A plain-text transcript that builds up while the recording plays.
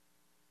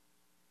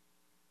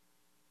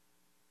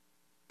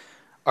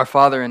Our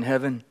Father in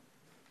heaven,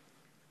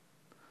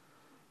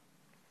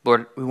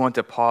 Lord, we want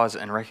to pause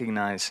and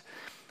recognize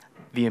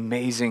the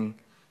amazing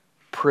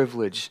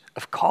privilege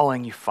of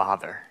calling you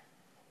Father.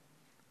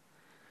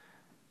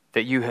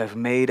 That you have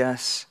made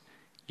us,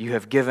 you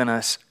have given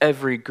us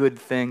every good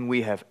thing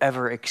we have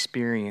ever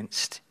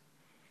experienced.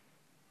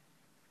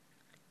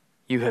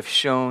 You have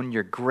shown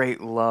your great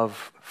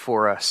love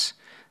for us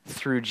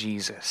through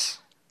Jesus.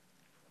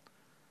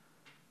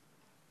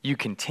 You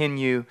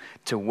continue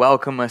to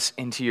welcome us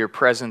into your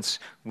presence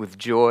with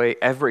joy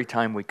every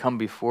time we come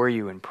before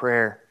you in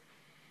prayer.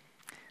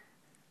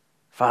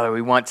 Father,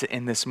 we want to,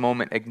 in this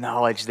moment,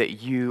 acknowledge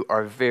that you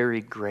are very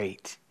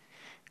great,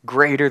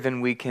 greater than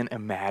we can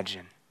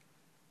imagine.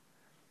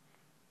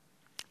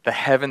 The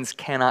heavens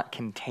cannot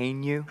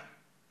contain you.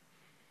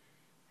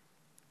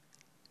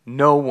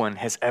 No one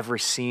has ever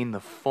seen the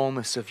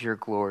fullness of your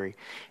glory,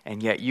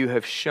 and yet you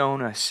have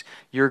shown us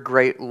your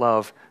great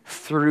love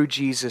through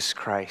Jesus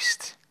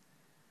Christ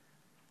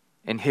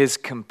and his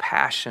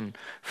compassion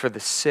for the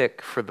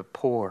sick, for the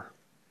poor,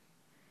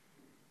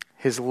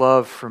 his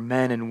love for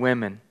men and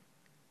women,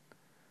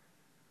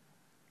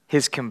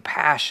 his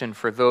compassion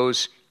for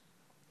those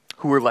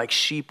who were like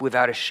sheep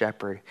without a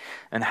shepherd,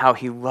 and how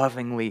he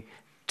lovingly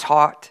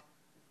taught,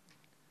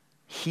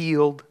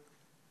 healed,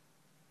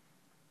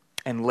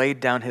 and laid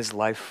down his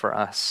life for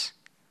us.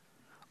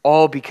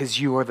 All because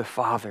you are the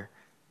Father.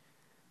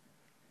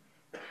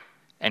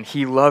 And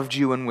he loved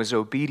you and was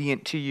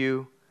obedient to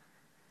you.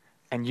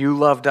 And you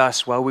loved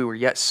us while we were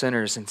yet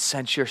sinners and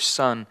sent your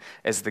Son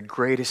as the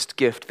greatest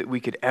gift that we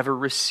could ever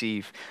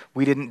receive.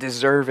 We didn't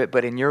deserve it,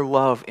 but in your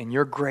love, in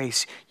your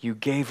grace, you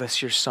gave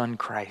us your Son,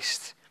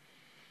 Christ.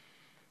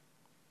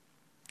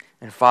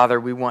 And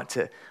Father, we want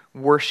to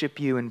worship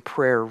you in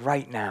prayer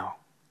right now.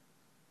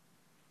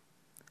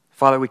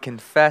 Father, we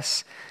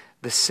confess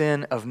the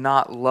sin of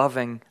not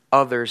loving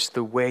others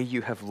the way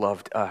you have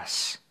loved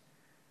us.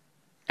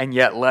 And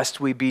yet, lest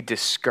we be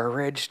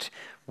discouraged,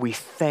 we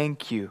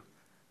thank you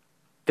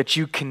that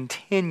you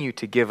continue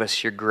to give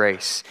us your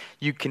grace.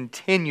 You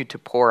continue to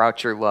pour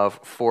out your love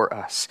for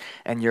us.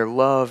 And your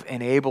love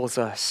enables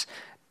us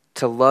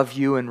to love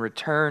you in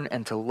return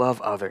and to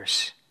love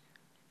others.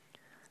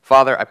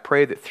 Father, I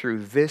pray that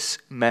through this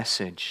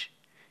message,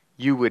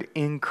 you would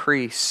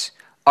increase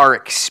our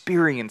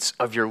experience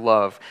of your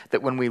love,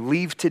 that when we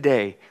leave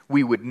today,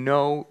 we would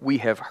know we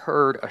have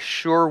heard a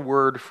sure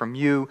word from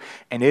you,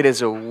 and it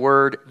is a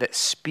word that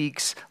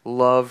speaks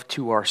love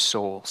to our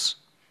souls.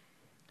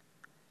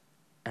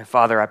 And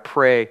Father, I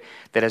pray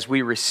that as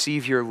we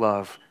receive your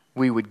love,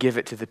 we would give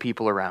it to the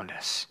people around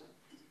us.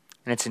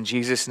 And it's in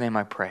Jesus' name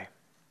I pray.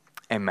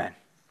 Amen.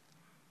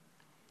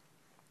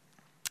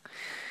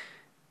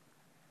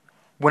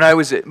 When I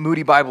was at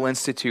Moody Bible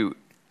Institute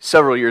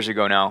several years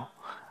ago now,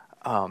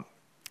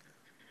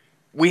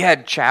 we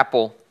had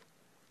chapel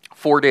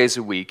 4 days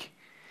a week,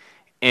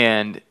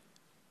 and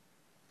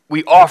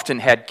we often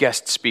had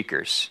guest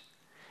speakers.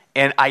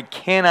 And I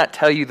cannot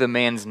tell you the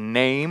man's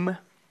name,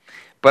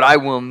 but I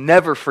will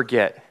never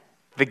forget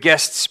the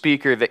guest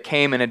speaker that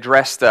came and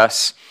addressed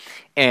us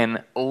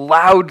and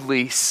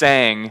loudly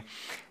sang,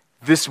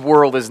 "This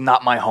world is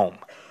not my home."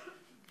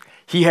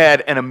 He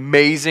had an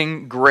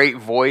amazing, great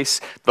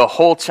voice. The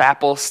whole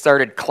chapel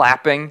started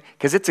clapping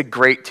because it's a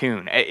great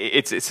tune.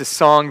 It's a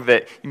song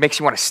that makes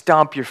you want to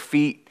stomp your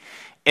feet.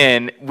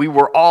 And we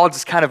were all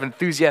just kind of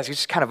enthusiastic.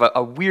 It's just kind of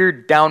a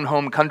weird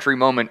down-home country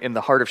moment in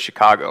the heart of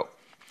Chicago.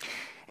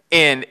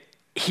 And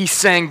he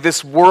sang,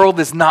 "This world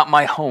is not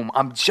my home.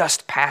 I'm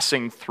just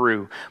passing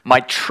through.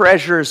 My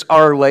treasures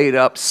are laid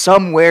up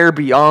somewhere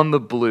beyond the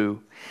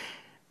blue.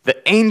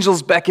 The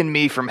angels beckon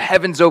me from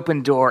heaven's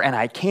open door, and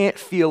I can't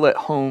feel at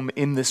home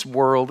in this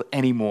world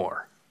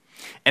anymore."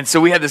 And so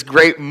we had this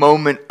great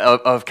moment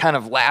of kind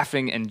of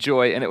laughing and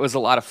joy, and it was a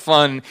lot of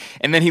fun.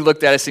 And then he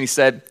looked at us and he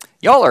said,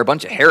 "Y'all are a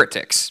bunch of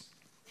heretics."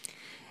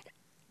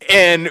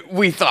 And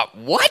we thought,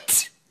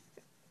 what?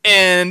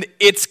 And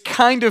it's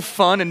kind of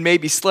fun and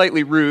maybe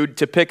slightly rude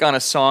to pick on a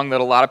song that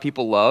a lot of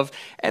people love,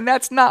 and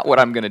that's not what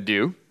I'm going to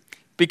do,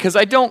 because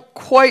I don't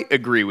quite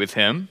agree with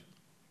him.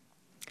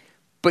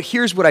 But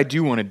here's what I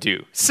do want to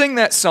do. Sing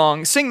that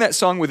song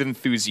with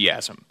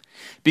enthusiasm.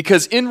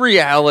 Because in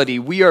reality,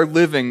 we are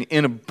living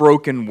in a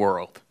broken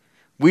world.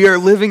 We are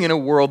living in a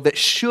world that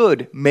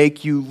should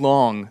make you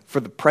long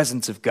for the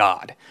presence of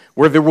God,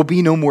 where there will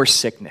be no more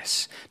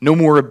sickness, no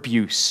more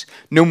abuse,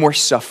 no more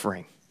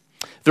suffering.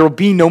 There will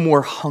be no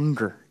more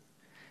hunger.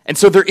 And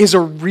so there is a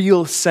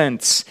real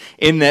sense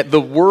in that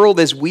the world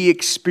as we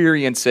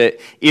experience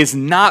it is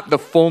not the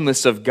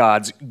fullness of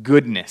God's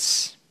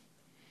goodness.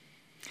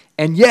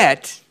 And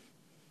yet,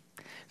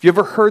 have you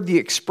ever heard the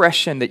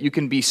expression that you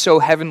can be so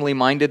heavenly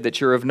minded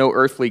that you're of no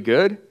earthly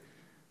good?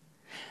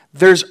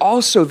 There's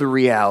also the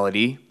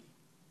reality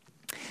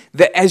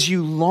that as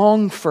you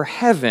long for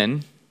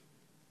heaven,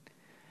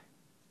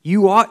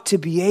 you ought to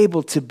be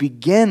able to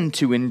begin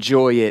to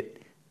enjoy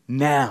it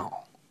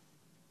now.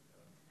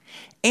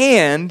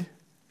 And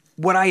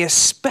what I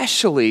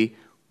especially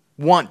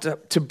want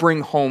to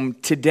bring home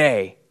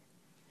today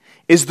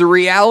is the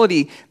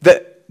reality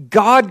that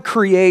God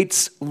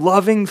creates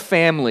loving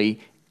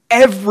family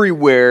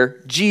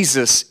everywhere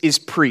Jesus is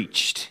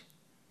preached.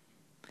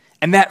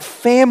 And that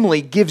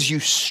family gives you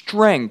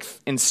strength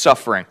in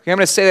suffering. Okay, I'm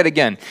going to say that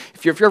again.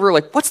 If you're ever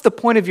like, what's the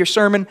point of your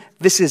sermon?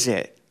 This is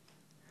it.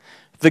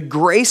 The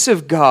grace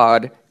of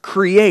God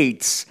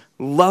creates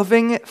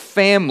loving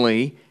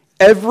family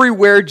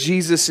everywhere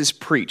Jesus is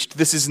preached.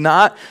 This is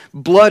not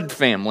blood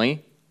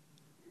family.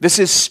 This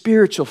is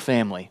spiritual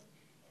family.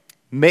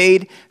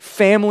 Made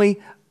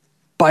family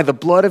by the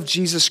blood of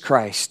Jesus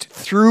Christ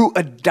through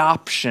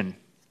adoption.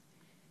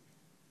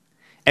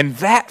 And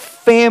that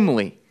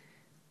family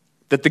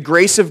that the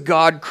grace of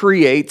God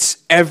creates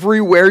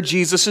everywhere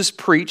Jesus is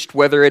preached,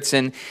 whether it's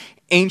in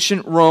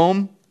ancient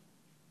Rome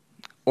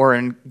or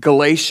in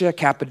Galatia,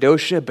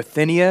 Cappadocia,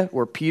 Bithynia,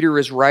 where Peter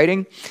is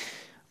writing,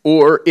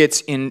 or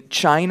it's in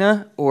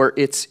China, or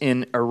it's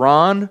in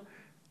Iran,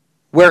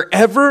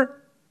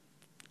 wherever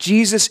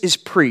Jesus is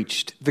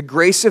preached, the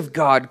grace of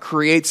God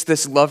creates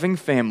this loving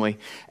family,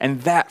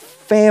 and that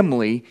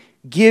family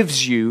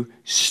gives you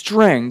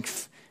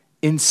strength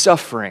in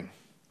suffering.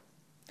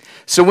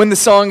 So when the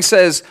song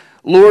says,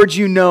 Lord,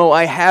 you know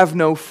I have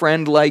no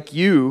friend like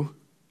you,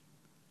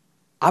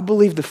 I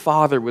believe the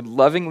Father would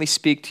lovingly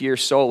speak to your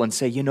soul and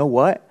say, you know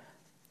what?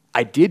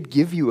 I did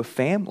give you a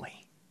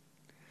family.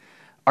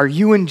 Are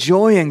you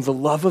enjoying the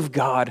love of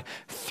God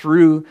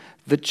through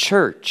the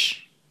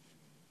church?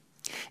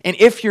 And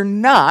if you're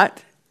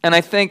not, and I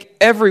think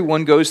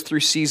everyone goes through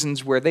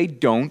seasons where they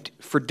don't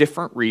for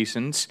different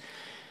reasons,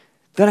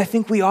 then I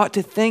think we ought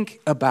to think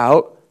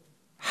about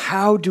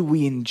how do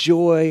we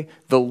enjoy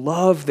the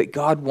love that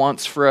God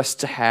wants for us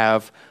to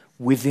have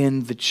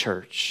within the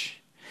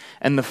church?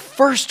 And the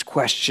first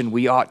question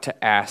we ought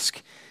to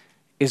ask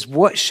is,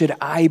 what should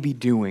I be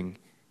doing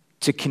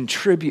to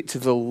contribute to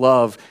the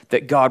love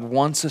that God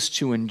wants us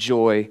to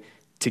enjoy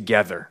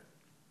together?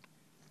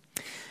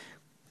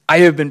 I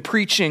have been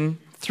preaching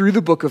through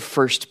the book of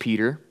 1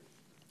 Peter.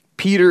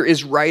 Peter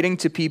is writing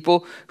to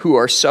people who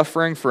are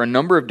suffering for a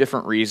number of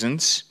different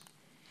reasons.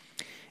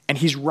 And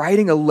he's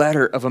writing a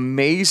letter of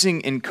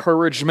amazing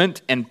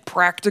encouragement and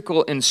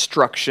practical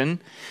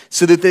instruction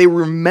so that they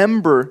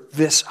remember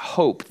this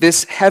hope,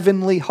 this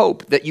heavenly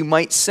hope that you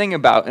might sing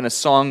about in a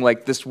song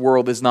like This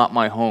World Is Not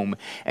My Home.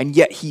 And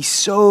yet he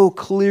so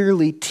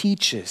clearly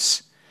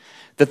teaches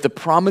that the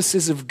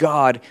promises of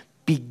God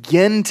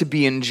begin to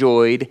be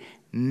enjoyed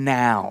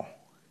now.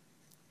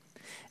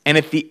 And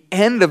at the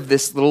end of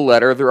this little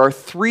letter, there are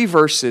 3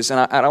 verses, and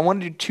I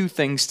want to do 2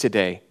 things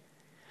today.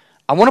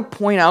 I want to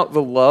point out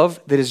the love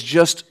that is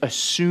just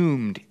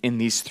assumed in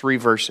these 3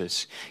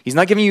 verses. He's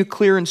not giving you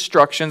clear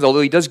instructions,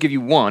 although he does give you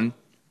 1.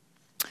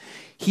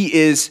 He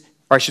is,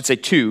 or I should say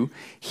 2,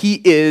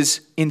 he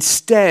is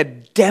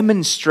instead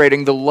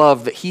demonstrating the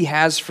love that he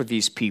has for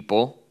these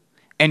people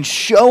and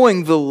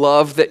showing the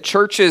love that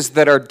churches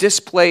that are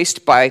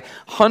displaced by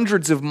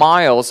hundreds of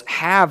miles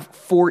have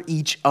for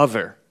each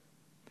other.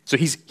 So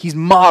he's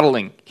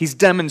modeling, he's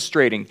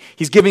demonstrating,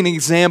 he's giving an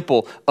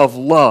example of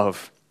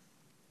love.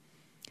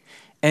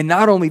 And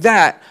not only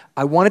that,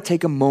 I want to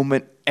take a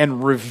moment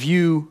and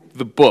review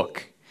the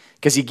book,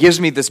 because he gives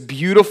me this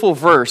beautiful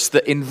verse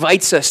that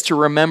invites us to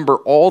remember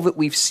all that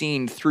we've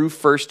seen through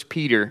 1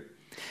 Peter.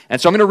 And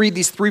so I'm going to read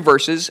these 3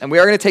 verses, and we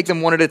are going to take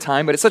them one at a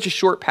time, but it's such a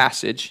short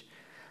passage.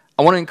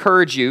 I want to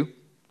encourage you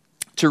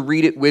to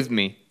read it with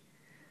me.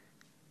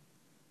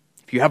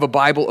 If you have a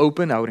Bible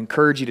open, I would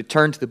encourage you to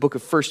turn to the book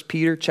of 1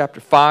 Peter chapter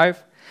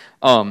 5.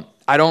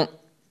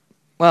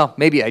 Well,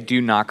 maybe I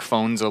do knock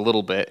phones a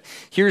little bit.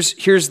 Here's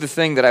the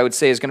thing that I would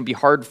say is going to be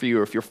hard for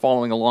you if you're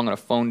following along on a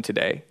phone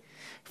today.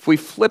 If we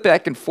flip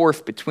back and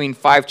forth between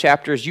 5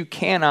 chapters, you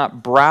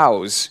cannot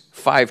browse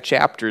 5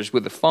 chapters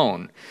with a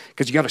phone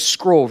because you got to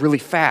scroll really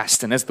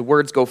fast, and as the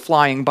words go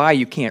flying by,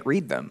 you can't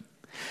read them.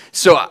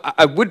 So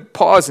I would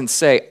pause and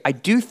say, I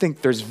do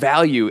think there's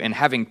value in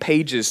having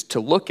pages to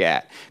look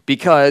at,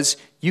 because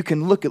you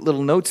can look at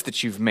little notes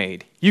that you've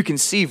made. You can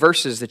see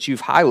verses that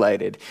you've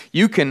highlighted.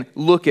 You can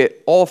look at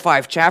all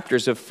 5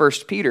 chapters of 1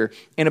 Peter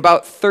in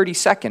about 30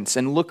 seconds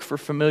and look for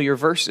familiar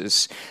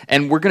verses.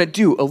 And we're going to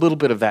do a little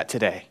bit of that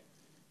today.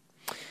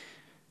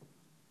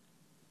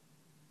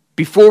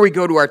 Before we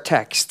go to our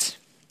text,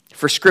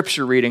 for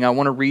scripture reading, I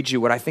want to read you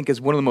what I think is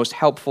one of the most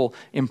helpful,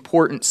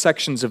 important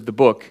sections of the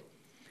book.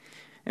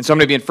 And so I'm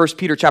going to be in 1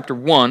 Peter chapter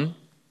 1, and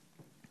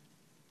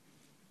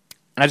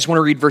I just want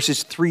to read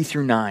verses 3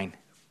 through 9.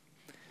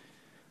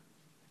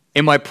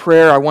 In my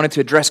prayer, I wanted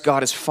to address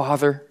God as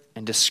Father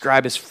and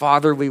describe his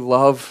fatherly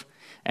love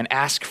and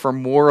ask for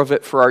more of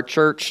it for our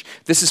church.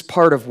 This is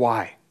part of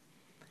why.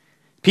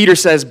 Peter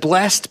says,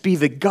 "Blessed be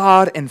the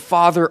God and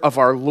Father of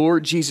our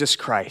Lord Jesus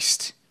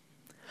Christ.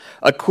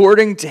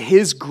 According to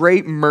his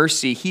great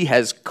mercy, he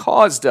has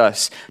caused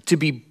us to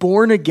be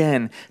born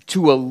again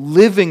to a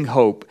living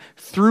hope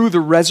through the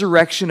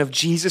resurrection of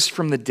Jesus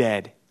from the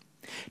dead,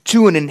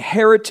 to an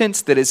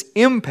inheritance that is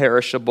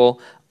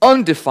imperishable,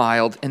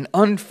 undefiled, and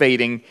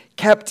unfading,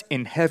 kept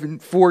in heaven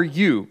for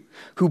you,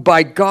 who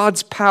by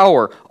God's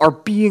power are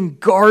being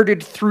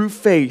guarded through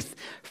faith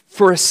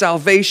for a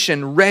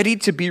salvation ready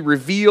to be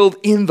revealed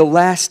in the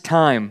last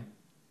time.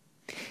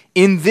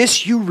 In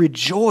this you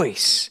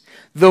rejoice,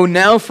 though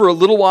now for a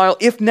little while,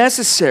 if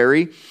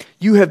necessary,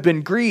 you have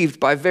been grieved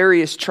by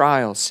various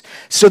trials,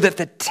 so that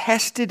the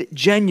tested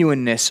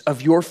genuineness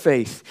of your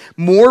faith,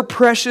 more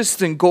precious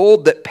than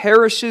gold that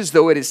perishes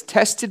though it is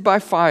tested by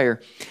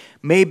fire,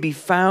 may be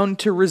found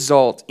to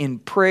result in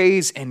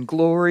praise and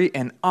glory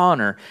and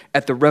honor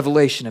at the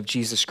revelation of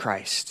Jesus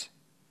Christ.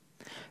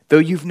 Though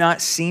you've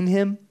not seen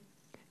him,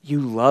 you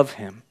love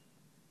him.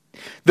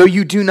 Though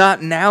you do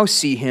not now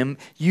see him,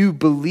 you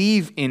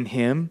believe in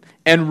him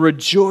and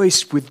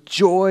rejoice with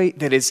joy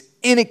that is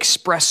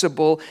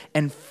inexpressible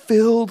and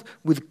filled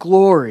with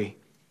glory,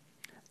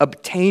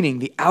 obtaining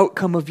the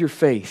outcome of your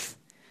faith,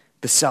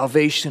 the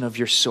salvation of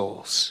your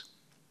souls.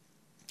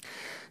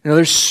 Now,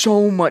 there's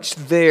so much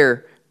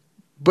there,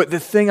 but the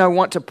thing I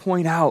want to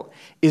point out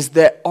is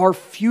that our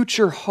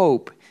future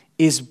hope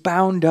is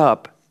bound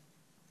up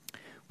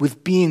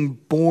with being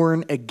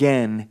born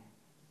again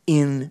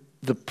in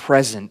the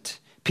present.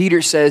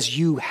 Peter says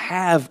you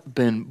have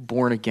been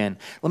born again.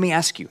 Let me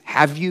ask you,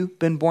 have you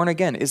been born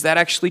again? Is that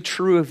actually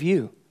true of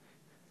you?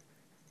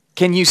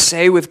 Can you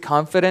say with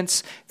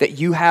confidence that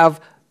you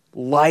have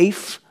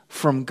life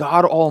from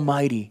God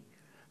Almighty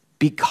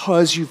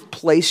because you've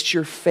placed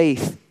your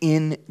faith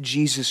in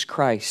Jesus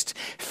Christ?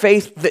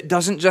 Faith that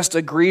doesn't just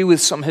agree with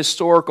some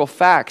historical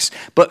facts,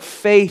 but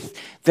faith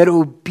that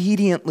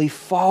obediently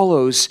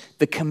follows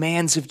the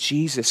commands of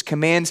Jesus.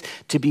 Commands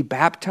to be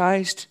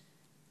baptized,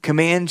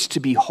 commands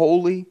to be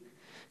holy,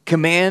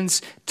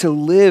 commands to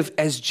live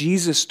as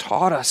Jesus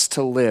taught us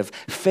to live.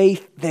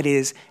 Faith that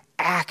is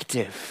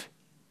active.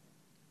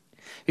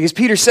 Because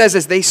Peter says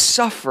as they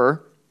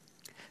suffer,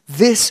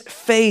 this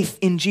faith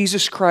in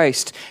Jesus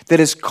Christ that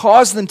has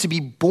caused them to be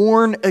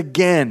born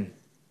again,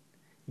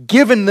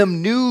 given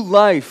them new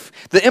life.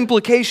 The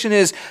implication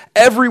is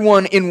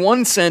everyone in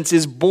one sense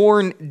is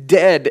born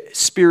dead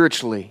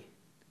spiritually.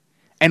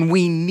 And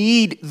we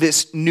need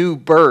this new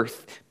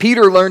birth.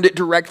 Peter learned it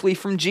directly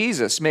from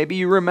Jesus. Maybe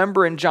you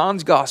remember in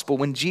John's gospel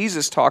when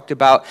Jesus talked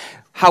about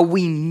how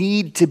we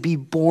need to be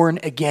born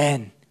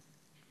again.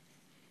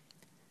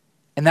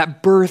 And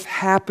that birth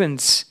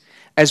happens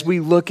as we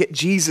look at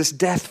Jesus'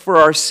 death for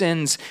our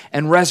sins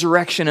and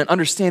resurrection and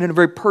understand in a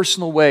very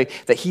personal way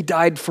that he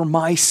died for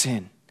my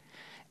sin.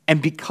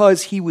 And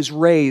because he was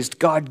raised,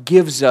 God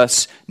gives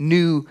us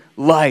new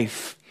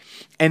life.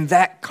 And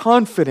that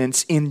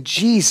confidence in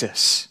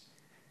Jesus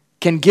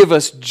can give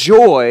us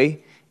joy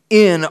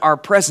in our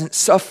present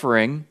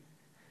suffering,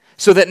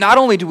 so that not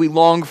only do we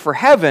long for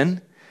heaven,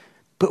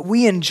 but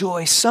we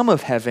enjoy some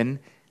of heaven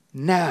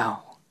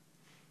now.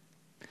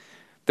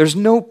 There's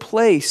no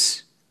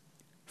place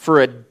for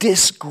a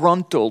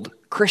disgruntled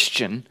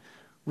Christian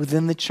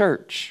within the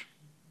church.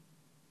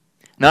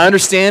 Now, I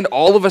understand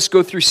all of us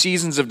go through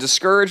seasons of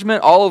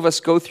discouragement. All of us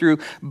go through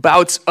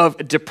bouts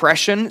of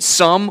depression,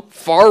 some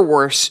far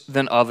worse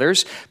than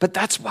others, but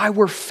that's why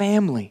we're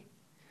family.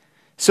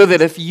 So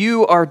that if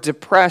you are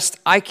depressed,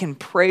 I can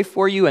pray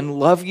for you and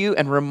love you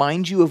and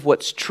remind you of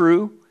what's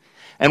true.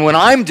 And when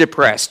I'm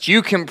depressed,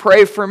 you can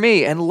pray for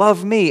me and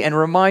love me and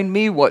remind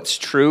me what's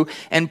true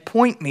and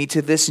point me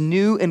to this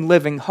new and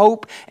living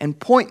hope and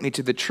point me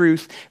to the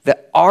truth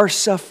that our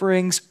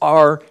sufferings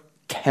are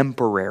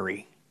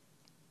temporary.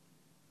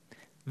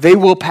 They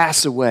will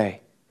pass away.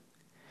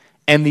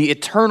 And the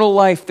eternal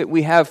life that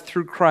we have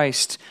through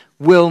Christ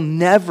will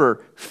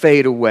never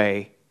fade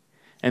away.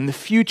 And the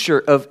future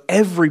of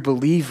every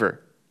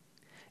believer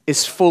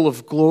is full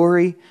of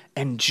glory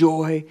and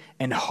joy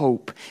and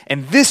hope.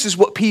 And this is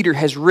what Peter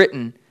has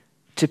written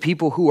to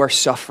people who are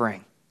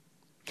suffering.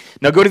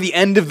 Now go to the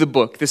end of the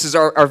book. This is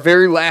our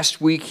very last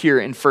week here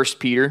in 1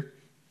 Peter.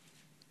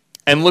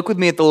 And look with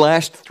me at the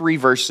last 3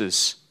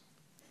 verses.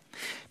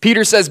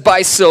 Peter says,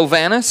 "By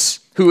Silvanus,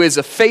 who is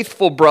a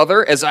faithful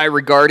brother as I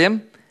regard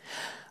him,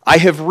 I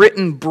have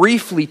written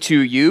briefly to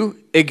you,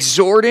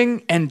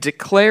 exhorting and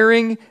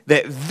declaring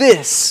that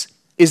this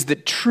is the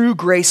true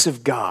grace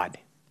of God.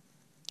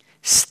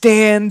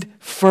 Stand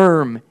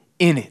firm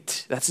in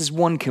it." That's his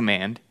one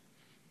command.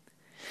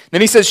 Then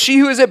he says, "She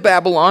who is at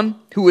Babylon,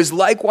 who is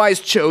likewise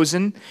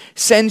chosen,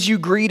 sends you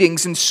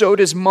greetings, and so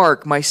does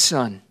Mark, my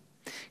son.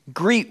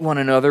 Greet one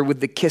another with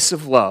the kiss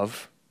of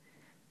love."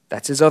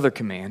 That's his other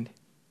command.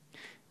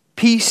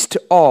 "Peace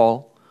to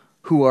all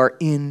who are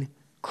in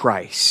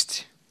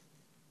Christ."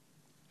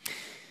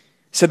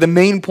 So the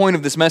main point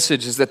of this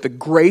message is that the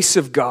grace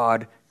of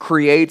God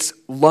creates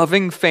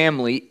loving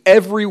family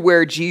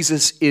everywhere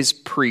Jesus is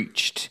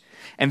preached.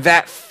 And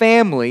that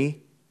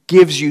family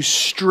gives you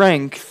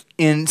strength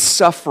in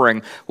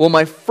suffering. Well,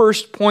 my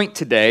first point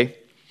today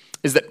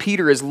is that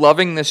Peter is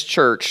loving this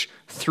church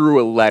through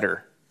a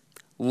letter.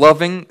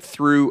 Loving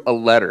through a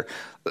letter.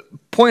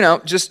 Point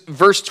out just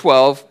verse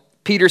 12.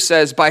 Peter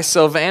says, "By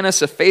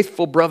Silvanus, a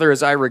faithful brother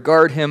as I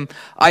regard him,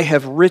 I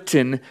have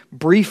written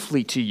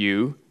briefly to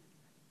you,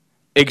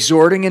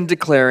 exhorting and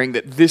declaring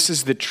that this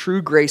is the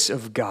true grace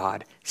of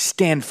God.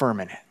 Stand firm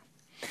in it."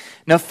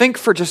 Now think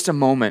for just a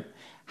moment.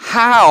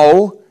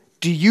 How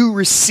do you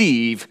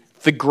receive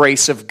the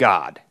grace of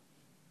God?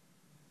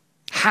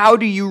 How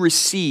do you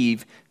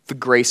receive the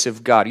grace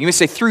of God? You may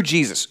say, through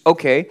Jesus.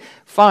 Okay,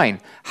 fine.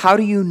 How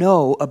do you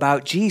know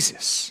about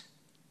Jesus?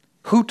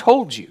 Who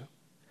told you?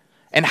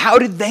 And how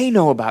did they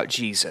know about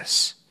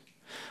Jesus?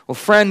 Well,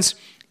 friends,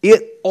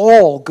 it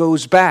all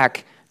goes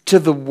back to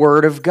the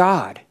Word of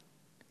God.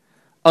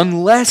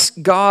 Unless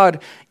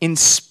God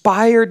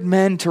inspired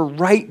men to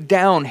write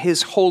down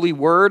His holy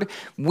word,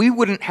 we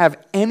wouldn't have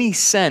any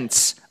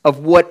sense of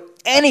what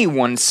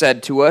anyone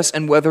said to us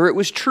and whether it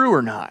was true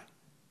or not.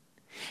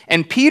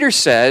 And Peter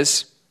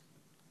says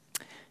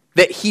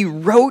that he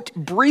wrote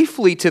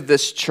briefly to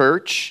this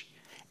church,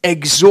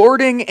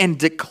 exhorting and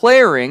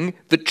declaring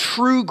the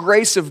true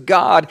grace of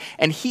God,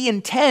 and he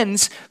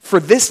intends for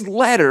this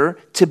letter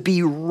to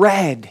be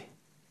read.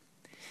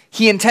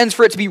 He intends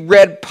for it to be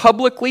read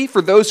publicly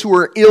for those who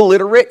are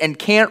illiterate and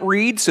can't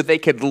read so they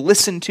could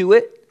listen to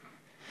it.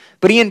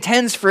 But he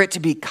intends for it to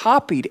be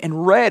copied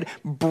and read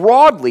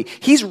broadly.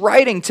 He's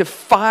writing to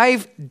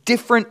 5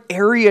 different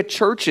area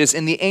churches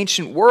in the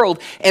ancient world.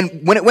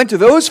 And when it went to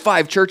those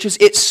 5 churches,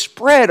 it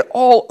spread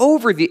all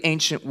over the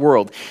ancient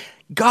world.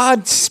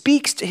 God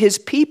speaks to his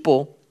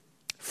people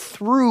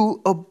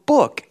through a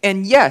book.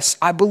 And yes,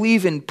 I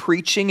believe in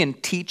preaching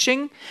and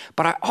teaching,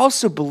 but I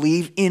also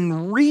believe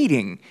in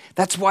reading.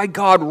 That's why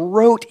God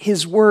wrote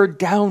his word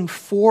down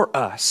for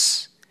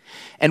us.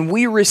 And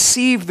we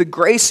receive the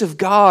grace of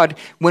God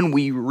when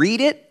we read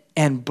it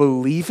and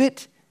believe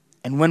it,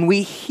 and when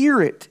we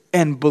hear it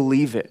and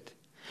believe it.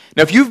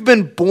 Now, if you've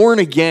been born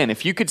again,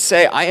 if you could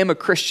say, I am a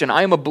Christian,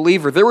 I am a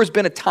believer, there has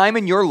been a time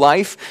in your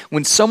life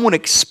when someone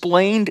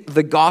explained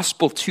the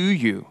gospel to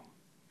you.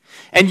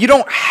 And you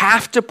don't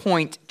have to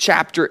point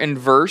chapter and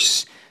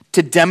verse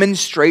to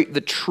demonstrate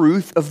the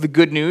truth of the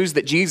good news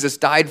that Jesus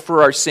died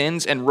for our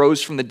sins and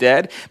rose from the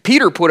dead.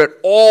 Peter put it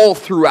all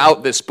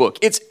throughout this book.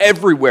 It's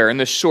everywhere in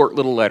this short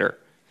little letter.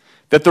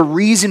 That the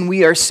reason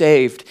we are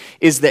saved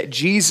is that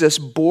Jesus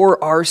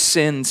bore our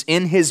sins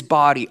in his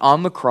body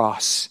on the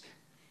cross.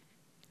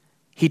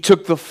 He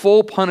took the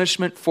full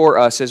punishment for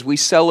us as we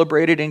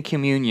celebrated in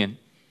communion.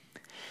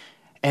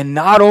 And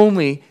not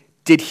only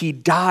did he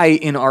die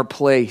in our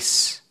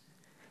place,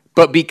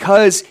 but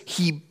because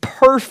he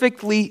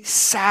perfectly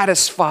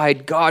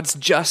satisfied God's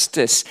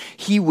justice,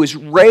 he was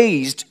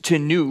raised to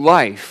new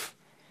life.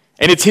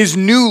 And it's his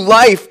new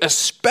life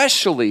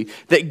especially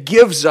that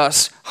gives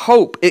us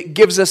hope. It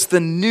gives us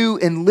the new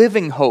and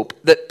living hope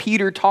that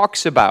Peter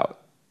talks about.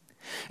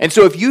 And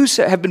so if you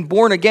have been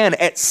born again,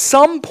 at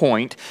some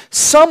point,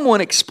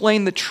 someone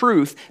explained the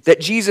truth that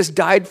Jesus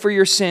died for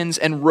your sins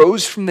and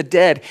rose from the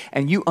dead,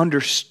 and you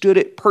understood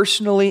it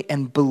personally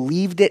and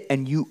believed it,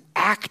 and you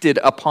acted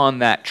upon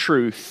that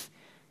truth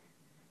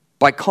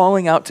by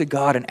calling out to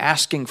God and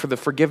asking for the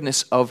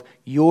forgiveness of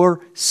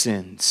your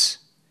sins.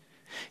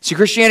 See,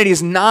 Christianity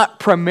is not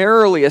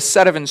primarily a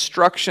set of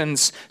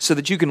instructions so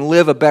that you can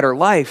live a better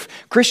life.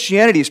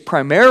 Christianity is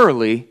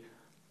primarily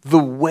the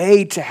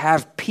way to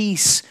have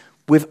peace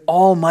with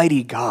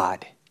Almighty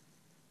God.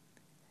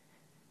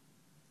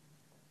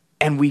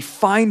 And we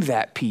find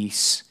that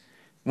peace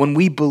when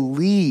we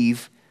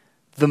believe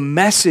the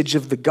message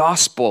of the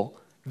gospel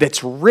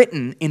that's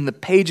written in the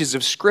pages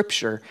of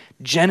Scripture,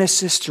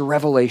 Genesis to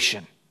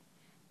Revelation.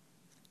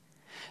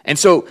 And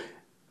so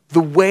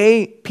the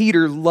way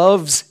Peter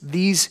loves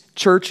these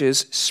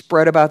churches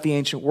spread about the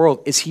ancient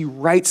world is he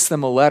writes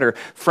them a letter.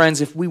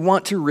 Friends, if we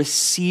want to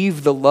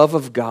receive the love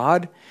of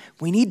God,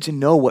 we need to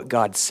know what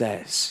God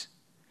says.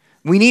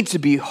 We need to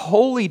be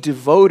wholly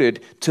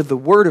devoted to the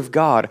Word of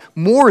God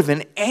more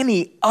than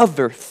any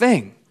other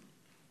thing.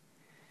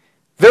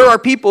 There are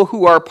people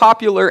who are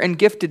popular and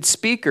gifted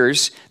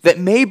speakers that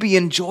may be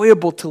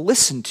enjoyable to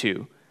listen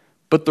to,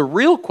 but the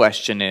real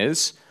question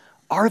is,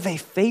 are they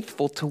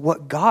faithful to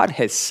what God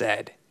has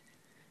said?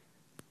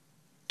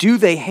 Do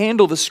they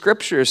handle the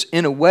Scriptures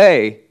in a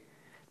way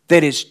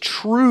that is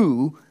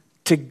true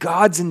to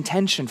God's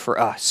intention for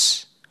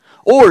us?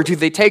 Or do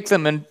they take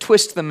them and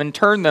twist them and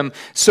turn them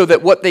so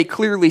that what they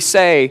clearly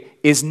say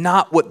is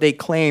not what they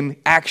claim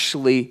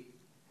actually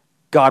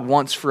God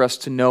wants for us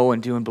to know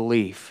and do and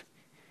believe?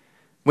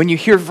 When you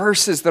hear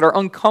verses that are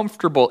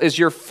uncomfortable, is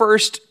your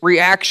first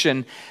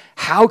reaction,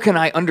 how can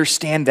I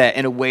understand that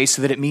in a way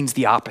so that it means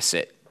the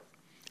opposite?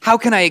 How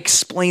can I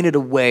explain it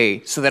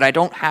away so that I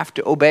don't have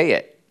to obey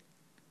it?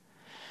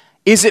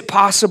 Is it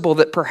possible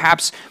that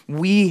perhaps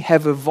we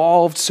have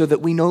evolved so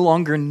that we no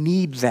longer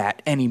need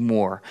that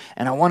anymore?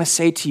 And I want to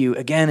say to you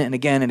again and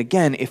again and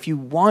again, if you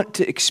want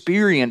to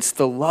experience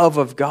the love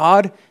of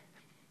God,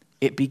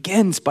 it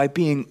begins by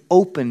being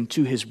open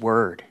to his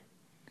word.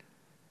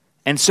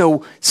 And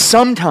so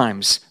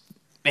sometimes,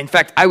 in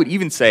fact, I would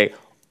even say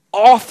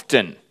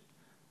often,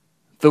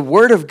 the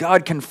word of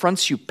God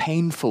confronts you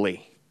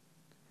painfully.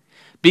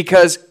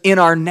 Because in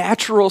our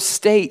natural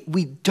state,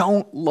 we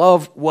don't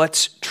love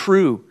what's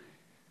true.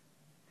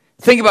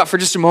 Think about for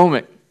just a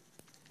moment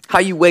how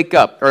you wake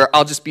up, or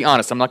I'll just be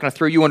honest, I'm not going to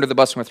throw you under the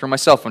bus, I'm going to throw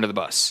myself under the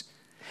bus.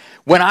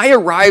 When I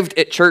arrived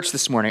at church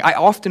this morning, I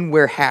often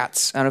wear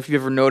hats. I don't know if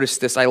you've ever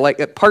noticed this. I like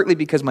it partly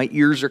because my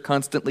ears are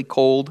constantly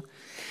cold,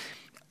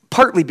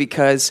 partly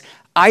because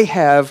I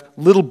have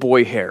little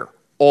boy hair,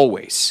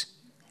 always.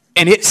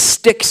 And it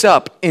sticks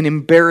up in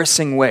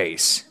embarrassing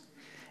ways.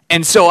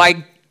 And so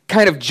I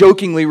kind of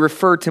jokingly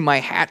refer to my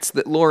hats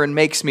that Lauren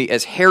makes me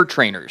as hair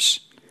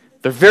trainers.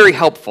 They're very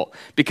helpful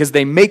because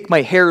they make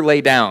my hair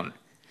lay down.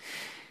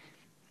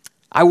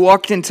 I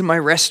walked into my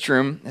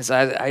restroom, as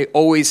I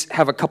always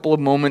have a couple of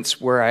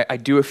moments where I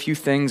do a few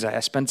things. I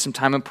spend some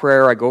time in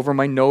prayer. I go over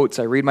my notes.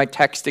 I read my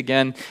text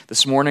again.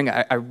 This morning,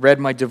 I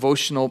read my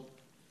devotional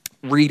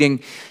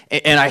reading,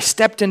 and I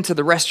stepped into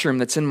the restroom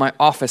that's in my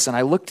office, and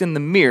I looked in the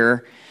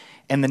mirror,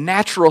 and the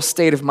natural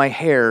state of my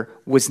hair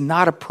was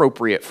not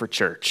appropriate for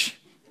church.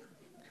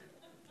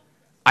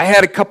 I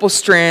had a couple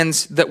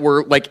strands that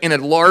were like in a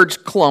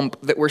large clump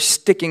that were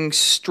sticking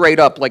straight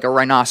up like a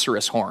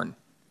rhinoceros horn.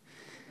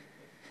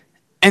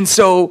 And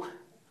so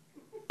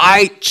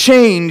I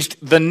changed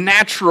the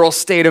natural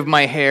state of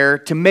my hair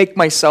to make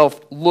myself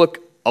look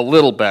a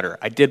little better.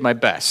 I did my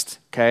best,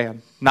 okay?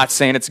 I'm not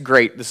saying it's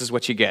great. This is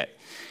what you get.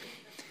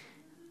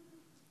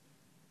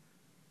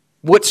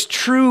 What's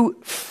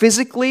true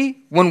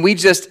physically when we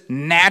just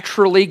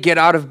naturally get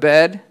out of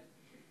bed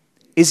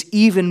is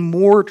even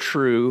more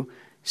true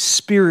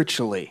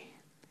spiritually.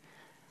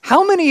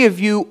 How many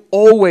of you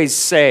always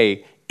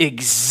say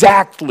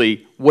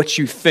exactly what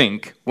you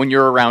think when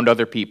you're around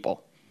other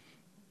people?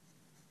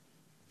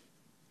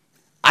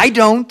 I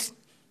don't.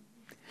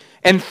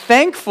 And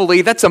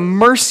thankfully, that's a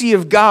mercy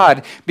of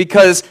God,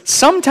 because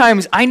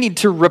sometimes I need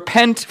to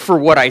repent for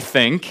what I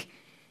think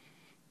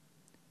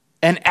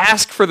and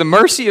ask for the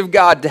mercy of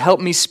God to help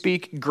me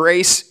speak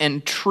grace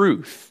and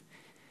truth.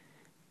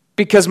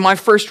 Because my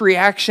first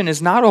reaction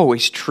is not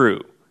always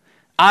true.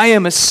 I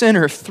am a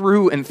sinner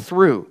through and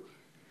through.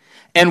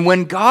 And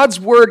when God's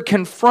word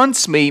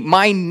confronts me,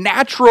 my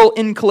natural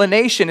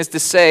inclination is to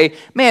say,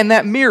 man,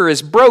 that mirror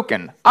is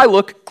broken. I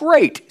look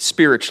great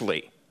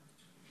spiritually.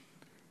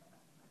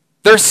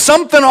 There's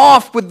something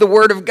off with the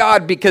word of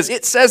God because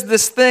it says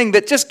this thing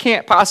that just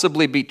can't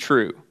possibly be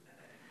true.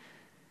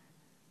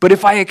 But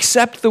if I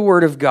accept the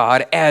word of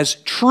God as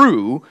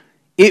true,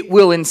 it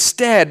will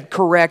instead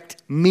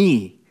correct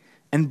me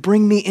and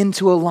bring me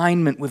into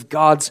alignment with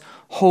God's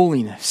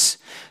holiness.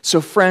 So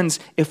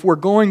friends, if we're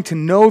going to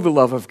know the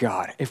love of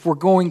God, if we're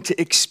going to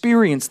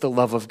experience the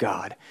love of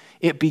God,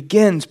 it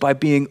begins by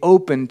being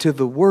open to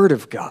the word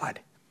of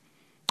God.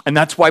 And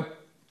that's why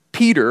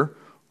Peter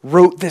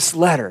wrote this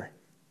letter,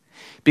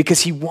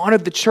 because he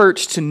wanted the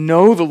church to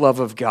know the love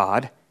of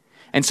God.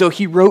 And so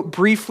he wrote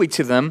briefly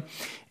to them,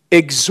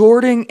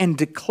 exhorting and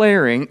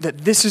declaring that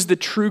this is the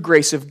true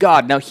grace of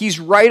God. Now, he's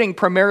writing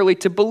primarily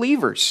to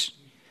believers.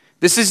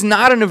 This is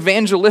not an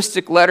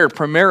evangelistic letter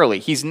primarily.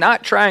 He's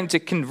not trying to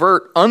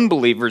convert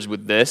unbelievers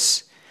with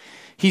this.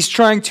 He's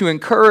trying to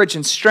encourage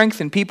and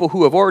strengthen people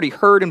who have already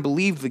heard and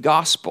believed the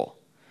gospel.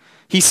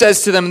 He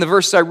says to them in the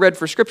verses I read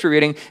for scripture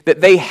reading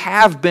that they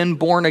have been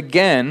born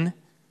again,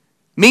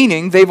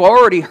 meaning they've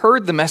already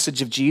heard the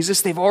message of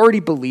Jesus, they've already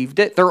believed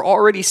it, they're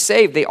already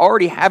saved, they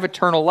already have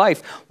eternal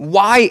life.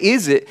 Why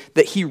is it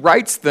that he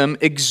writes them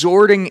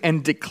exhorting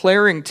and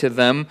declaring to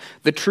them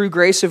the true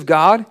grace of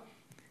God?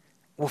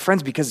 Well,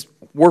 friends, because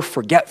we're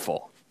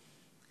forgetful.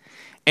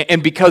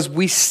 And because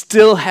we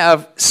still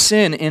have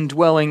sin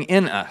indwelling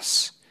in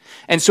us.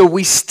 And so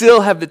we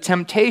still have the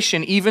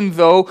temptation, even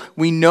though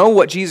we know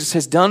what Jesus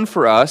has done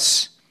for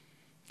us,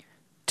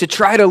 to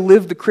try to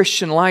live the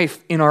Christian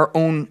life in our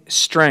own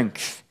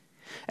strength.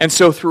 And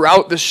so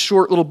throughout this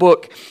short little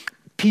book,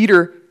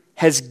 Peter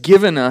has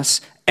given us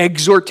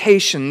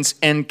exhortations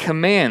and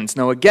commands.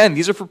 Now again,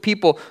 these are for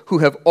people who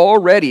have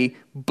already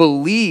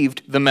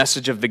believed the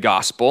message of the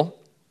gospel.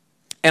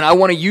 And I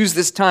want to use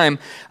this time,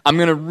 I'm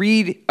going to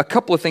read a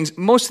couple of things.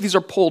 Most of these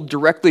are pulled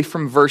directly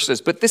from verses,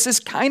 but this is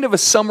kind of a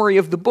summary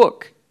of the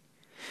book.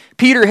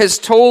 Peter has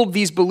told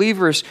these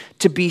believers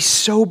to be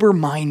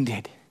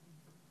sober-minded.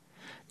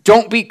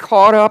 Don't be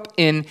caught up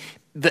in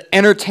the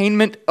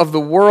entertainment of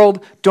the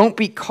world. Don't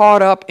be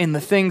caught up in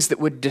the things that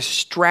would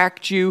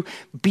distract you.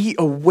 Be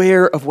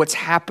aware of what's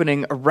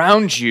happening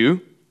around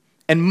you.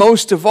 And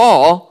most of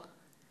all,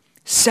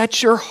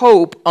 set your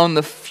hope on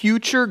the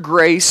future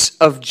grace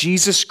of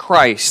Jesus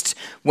Christ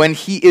when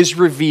he is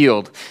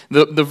revealed.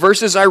 The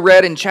verses I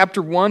read in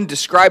chapter 1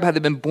 describe how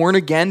they've been born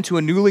again to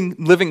a new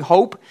living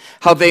hope,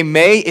 how they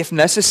may, if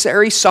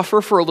necessary,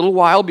 suffer for a little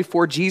while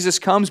before Jesus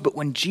comes, but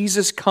when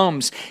Jesus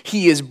comes,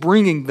 he is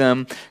bringing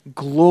them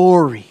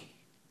glory.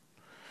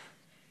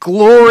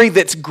 Glory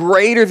that's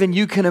greater than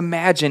you can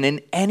imagine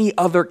in any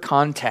other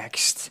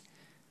context.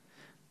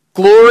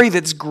 Glory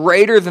that's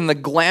greater than the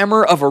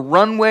glamour of a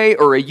runway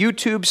or a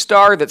YouTube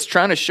star that's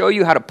trying to show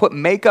you how to put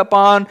makeup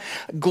on.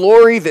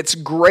 Glory that's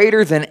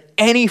greater than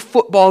any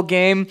football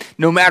game,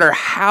 no matter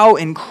how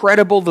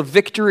incredible the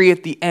victory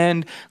at the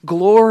end.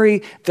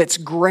 Glory that's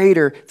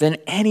greater than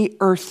any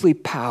earthly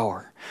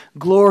power.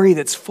 Glory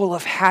that's full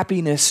of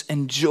happiness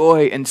and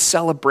joy and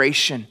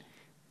celebration.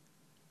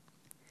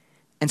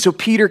 And so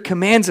Peter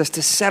commands us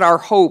to set our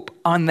hope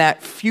on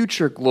that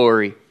future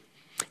glory.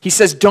 He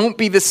says, don't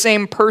be the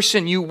same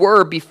person you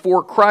were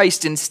before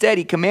Christ. Instead,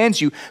 he commands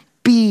you,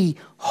 be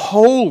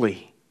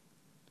holy.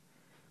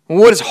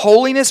 What is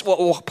holiness?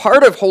 Well,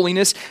 part of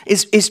holiness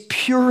is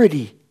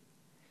purity.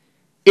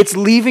 It's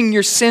leaving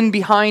your sin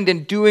behind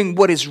and doing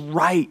what is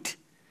right.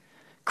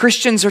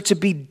 Christians are to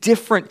be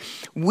different.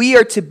 We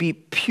are to be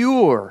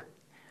pure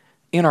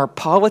in our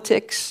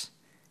politics,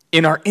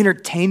 in our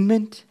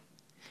entertainment,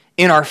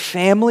 in our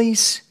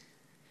families,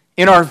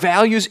 in our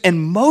values,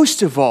 and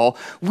most of all,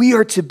 we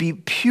are to be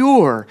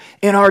pure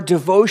in our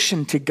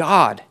devotion to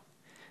God.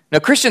 Now,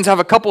 Christians have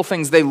a couple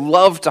things they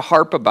love to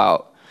harp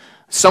about.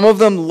 Some of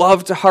them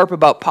love to harp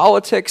about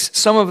politics.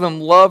 Some of them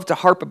love to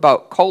harp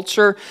about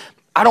culture.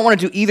 I don't want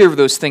to do either of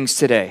those things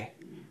today.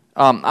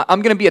 I'm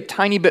going to be a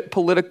tiny bit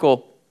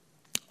political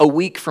a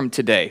week from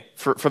today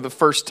for the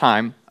first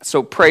time,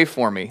 so pray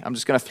for me. I'm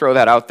just going to throw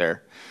that out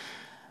there.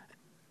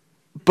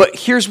 But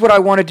here's what I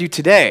want to do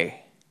today.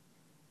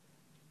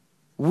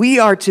 We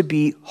are to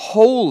be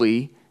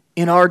holy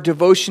in our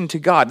devotion to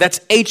God. That's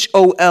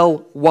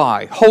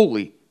H-O-L-Y,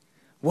 holy.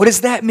 What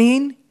does that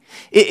mean?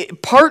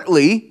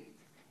 Partly,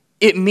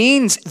 it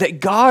means that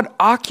God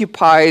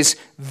occupies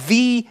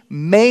the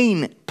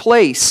main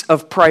place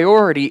of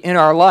priority in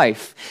our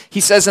life.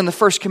 He says in the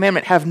first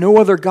commandment, have no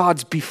other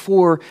gods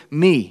before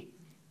me.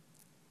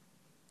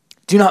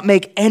 Do not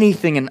make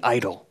anything an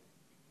idol.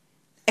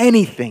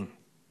 Anything.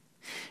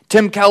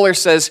 Tim Keller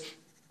says,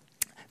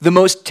 the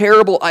most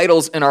terrible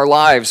idols in our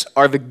lives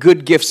are the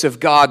good gifts of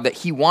God that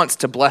he wants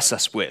to bless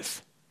us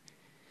with.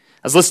 I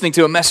was listening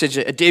to a message,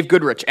 Dave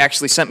Goodrich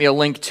actually sent me a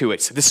link to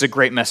it. So this is a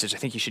great message. I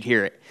think you should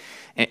hear it.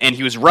 And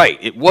he was right.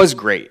 It was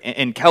great.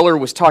 And Keller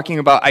was talking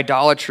about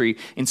idolatry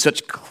in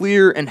such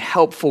clear and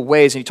helpful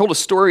ways. And he told a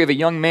story of a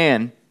young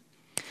man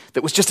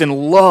that was just in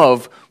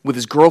love with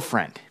his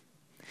girlfriend.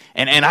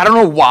 And I don't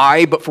know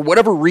why, but for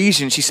whatever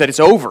reason, she said, it's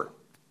over.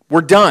 We're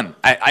done.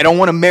 I don't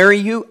want to marry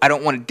you. I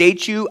don't want to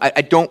date you.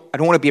 I don't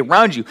want to be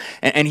around you.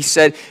 And he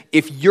said,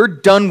 if you're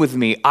done with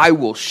me, I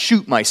will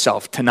shoot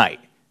myself tonight.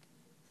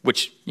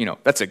 Which,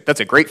 that's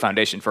a great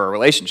foundation for a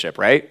relationship,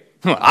 right?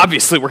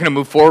 Obviously, we're going to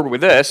move forward with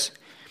this.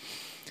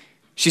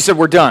 She said,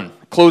 we're done.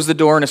 Closed the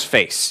door in his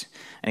face.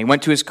 And he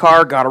went to his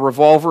car, got a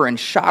revolver, and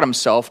shot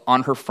himself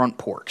on her front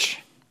porch.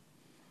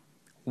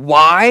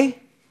 Why?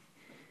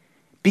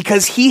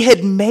 Because he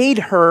had made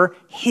her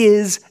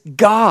his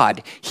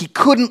God. He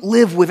couldn't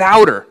live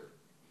without her.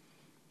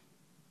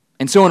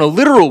 And so in a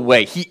literal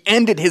way, he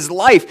ended his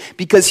life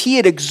because he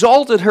had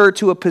exalted her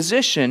to a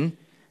position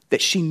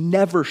that she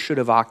never should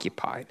have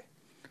occupied.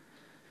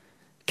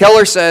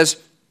 Keller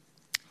says,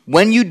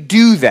 when you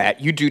do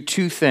that, you do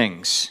two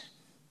things.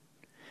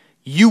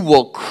 You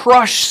will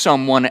crush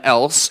someone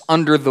else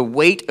under the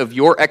weight of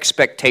your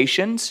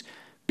expectations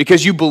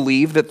because you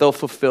believe that they'll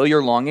fulfill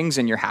your longings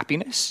and your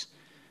happiness.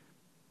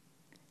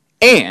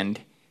 And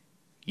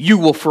you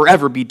will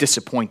forever be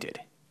disappointed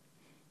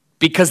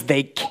because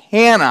they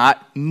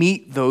cannot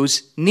meet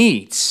those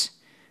needs.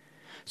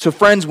 So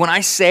friends, when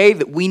I say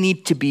that we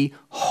need to be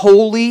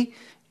holy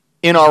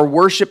in our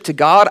worship to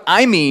God,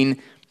 I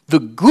mean the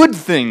good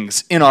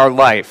things in our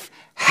life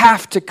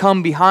have to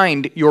come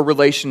behind your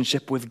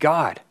relationship with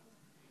God.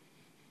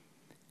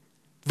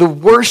 The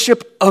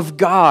worship of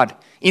God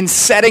in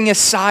setting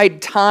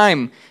aside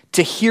time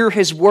to hear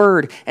his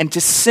word and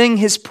to sing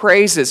his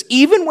praises.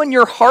 Even when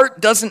your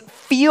heart doesn't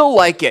feel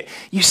like it,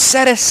 you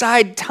set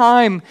aside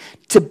time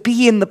to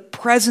be in the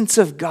presence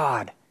of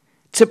God,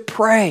 to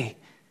pray,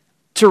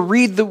 to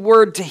read the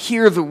word, to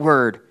hear the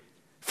word.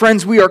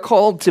 Friends, we are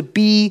called to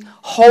be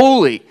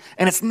holy,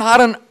 and it's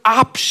not an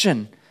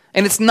option,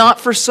 and it's not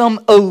for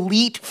some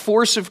elite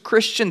force of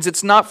Christians.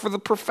 It's not for the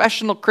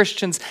professional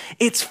Christians.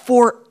 It's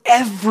for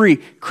every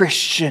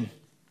Christian.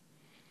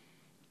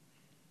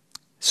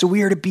 So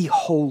we are to be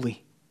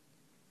holy.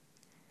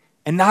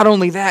 And not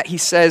only that, he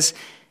says,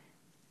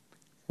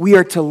 we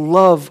are to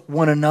love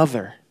one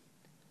another.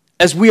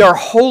 As we are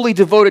wholly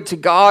devoted to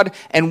God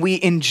and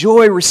we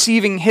enjoy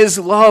receiving his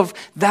love,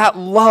 that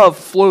love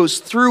flows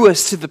through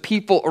us to the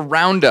people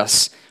around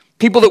us,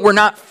 people that we're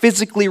not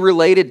physically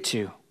related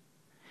to.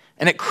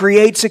 And it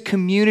creates a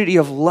community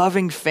of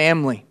loving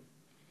family.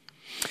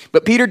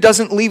 But Peter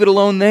doesn't leave it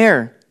alone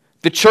there.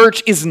 The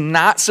church is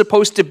not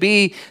supposed to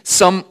be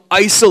some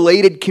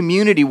isolated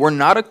community. We're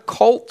not a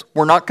cult.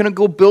 We're not going to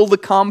go build a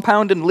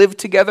compound and live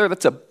together.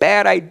 That's a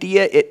bad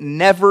idea. It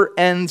never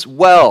ends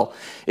well.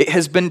 It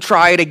has been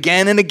tried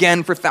again and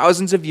again for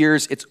thousands of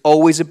years. It's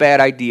always a bad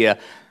idea.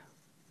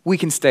 We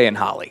can stay in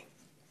Holly.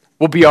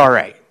 We'll be all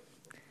right.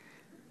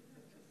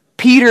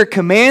 Peter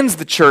commands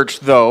the church,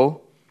 though,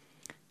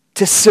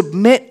 to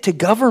submit to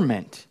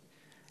government,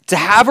 to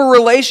have a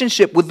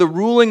relationship with the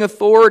ruling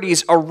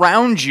authorities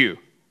around you,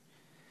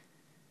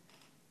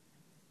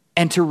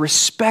 and to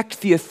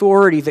respect the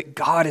authority that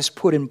God has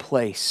put in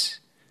place.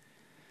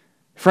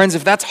 Friends,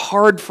 if that's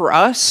hard for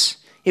us,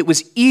 it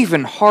was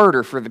even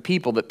harder for the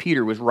people that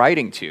Peter was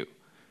writing to.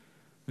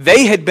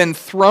 They had been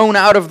thrown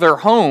out of their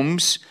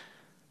homes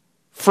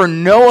for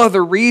no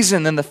other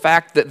reason than the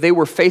fact that they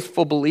were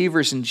faithful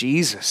believers in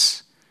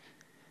Jesus.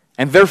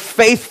 And their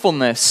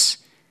faithfulness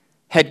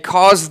had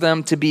caused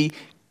them to be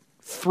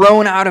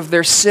thrown out of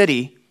their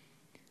city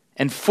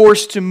and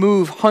forced to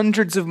move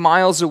hundreds of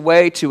miles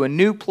away to a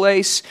new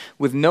place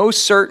with no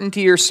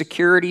certainty or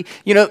security.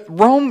 You know,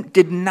 Rome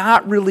did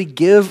not really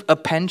give a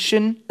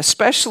pension,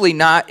 especially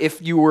not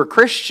if you were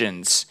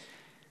Christians.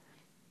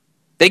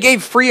 They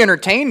gave free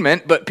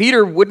entertainment, but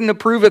Peter wouldn't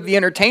approve of the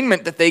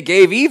entertainment that they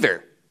gave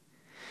either.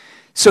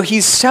 So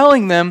he's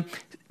telling them,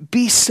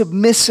 be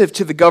submissive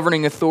to the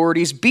governing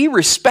authorities, be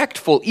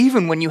respectful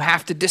even when you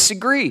have to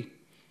disagree.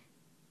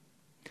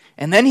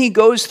 And then he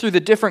goes through the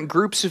different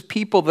groups of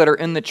people that are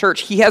in the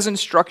church. He has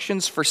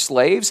instructions for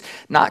slaves,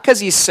 not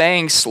because he's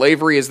saying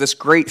slavery is this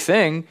great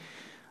thing.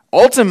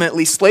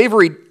 Ultimately,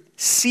 slavery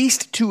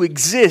ceased to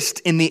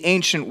exist in the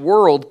ancient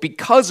world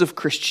because of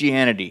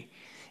Christianity.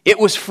 It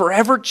was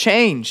forever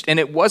changed, and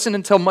it wasn't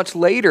until much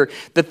later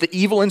that the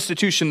evil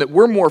institution that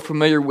we're more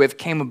familiar with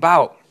came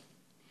about.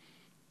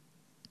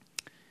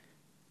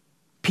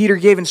 Peter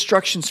gave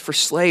instructions for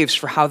slaves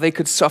for how they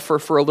could suffer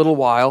for a little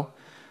while,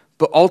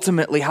 but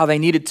ultimately how they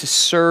needed to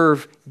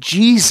serve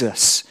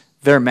Jesus,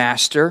 their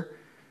master,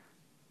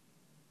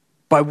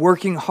 by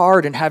working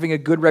hard and having a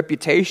good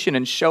reputation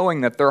and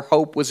showing that their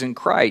hope was in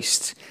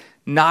Christ,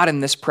 not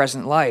in this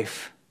present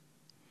life.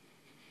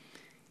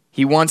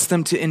 He wants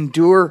them to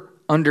endure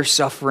under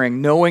suffering,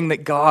 knowing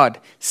that God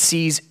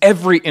sees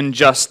every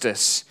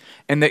injustice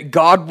and that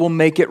God will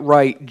make it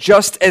right,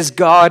 just as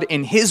God,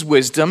 in His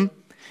wisdom,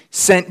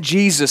 sent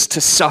Jesus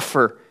to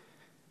suffer.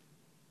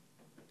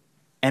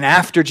 And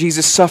after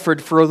Jesus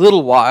suffered for a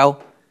little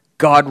while,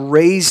 God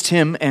raised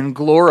him and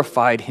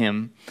glorified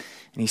him.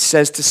 And he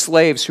says to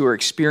slaves who are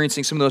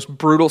experiencing some of the most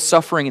brutal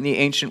suffering in the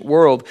ancient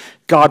world,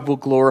 God will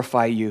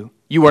glorify you.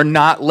 You are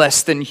not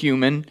less than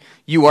human.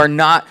 You are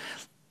not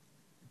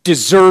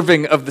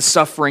deserving of the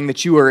suffering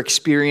that you are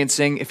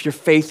experiencing. If your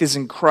faith is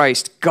in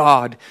Christ,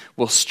 God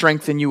will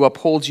strengthen you,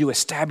 uphold you,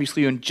 establish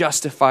you, and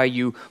justify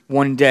you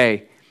one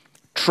day.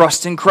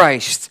 Trust in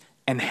Christ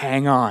and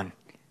hang on.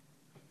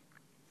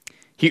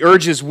 He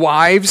urges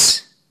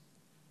wives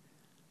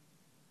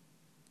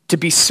to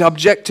be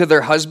subject to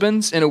their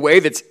husbands in a way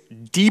that's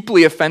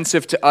deeply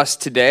offensive to us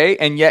today,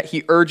 and yet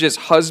he urges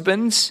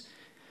husbands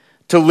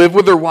to live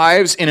with their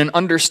wives in an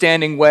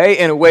understanding way,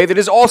 in a way that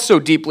is also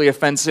deeply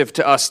offensive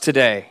to us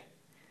today.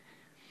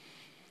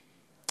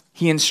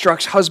 He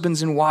instructs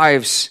husbands and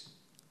wives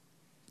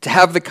to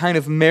have the kind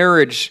of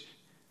marriage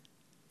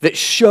that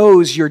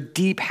shows your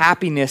deep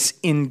happiness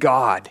in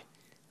God.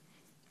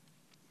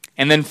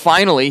 And then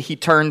finally, he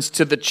turns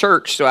to the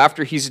church. So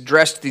after he's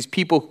addressed these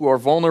people who are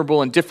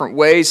vulnerable in different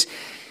ways,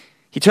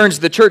 he turns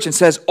to the church and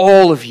says,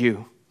 all of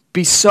you,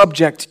 be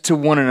subject to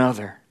one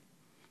another.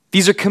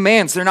 These are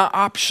commands. They're not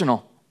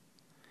optional.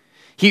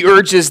 He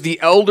urges the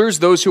elders,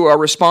 those who are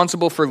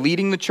responsible for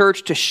leading the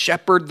church, to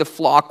shepherd the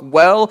flock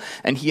well,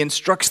 and he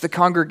instructs the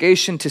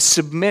congregation to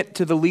submit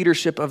to the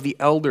leadership of the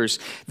elders.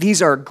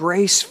 These are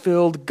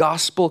grace-filled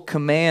gospel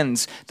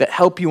commands that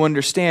help you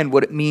understand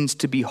what it means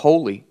to be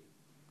holy.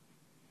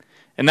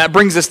 And that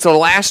brings us to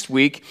last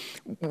week,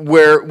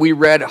 where we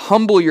read,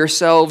 humble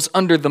yourselves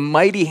under the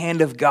mighty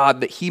hand of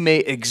God, that he may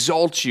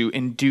exalt you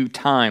in due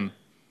time.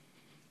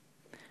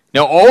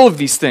 Now, all of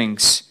these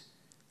things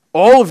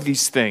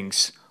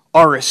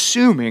are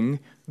assuming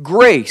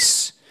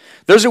grace.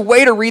 There's a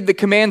way to read the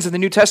commands of the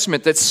New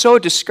Testament that's so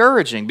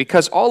discouraging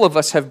because all of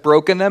us have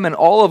broken them and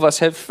all of us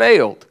have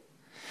failed.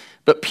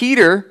 But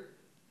Peter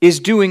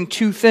is doing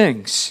two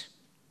things.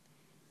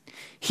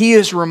 He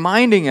is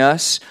reminding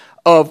us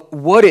of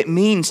what it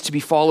means to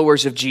be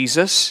followers of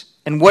Jesus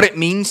and what it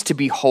means to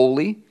be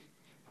holy.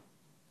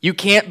 You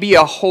can't be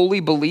a holy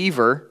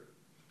believer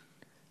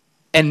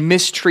and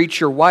mistreat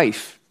your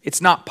wife.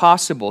 It's not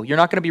possible. You're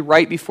not going to be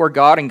right before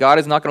God, and God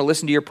is not going to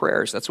listen to your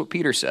prayers. That's what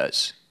Peter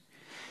says.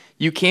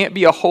 You can't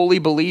be a holy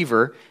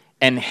believer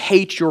and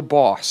hate your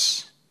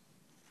boss.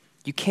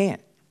 You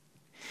can't.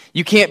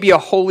 You can't be a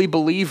holy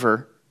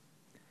believer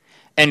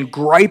and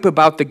gripe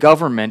about the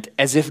government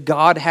as if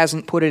God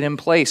hasn't put it in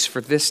place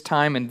for this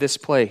time and this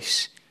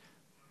place.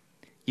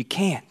 You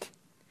can't.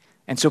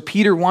 And so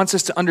Peter wants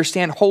us to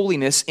understand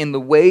holiness in the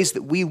ways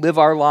that we live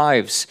our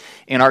lives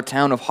in our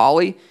town of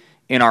Holly,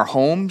 in our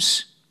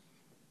homes,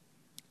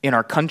 in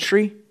our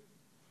country.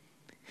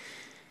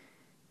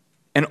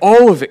 And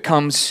all of it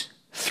comes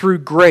through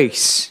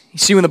grace. You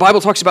see, when the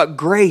Bible talks about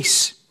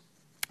grace,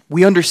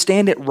 we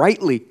understand it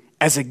rightly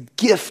as a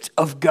gift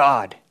of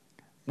God.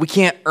 We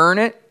can't earn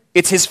it.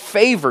 It's his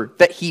favor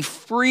that he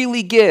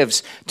freely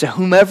gives to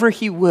whomever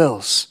he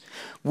wills.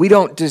 We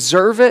don't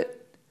deserve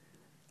it,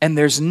 and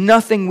there's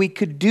nothing we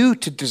could do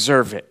to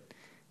deserve it.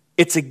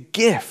 It's a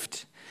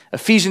gift.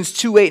 Ephesians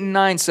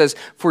 2:8-9 says,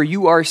 "For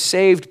you are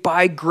saved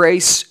by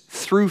grace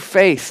through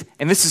faith.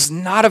 And this is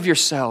not of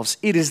yourselves.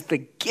 It is the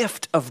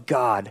gift of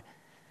God,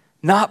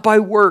 not by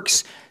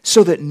works,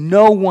 so that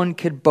no one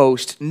could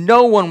boast."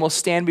 No one will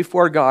stand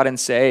before God and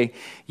say,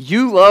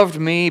 "You loved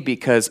me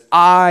because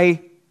I..."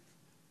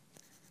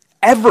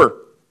 Ever.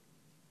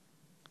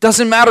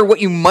 Doesn't matter what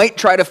you might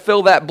try to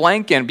fill that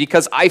blank in,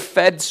 because I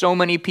fed so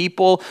many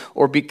people,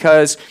 or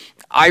because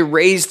I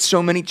raised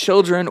so many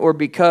children, or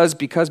because.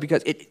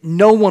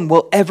 No one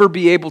will ever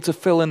be able to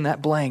fill in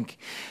that blank.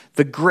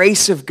 The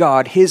grace of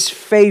God, His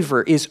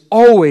favor, is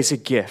always a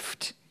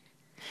gift.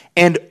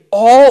 And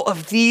all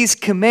of these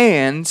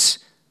commands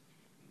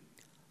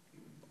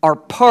are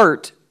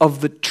part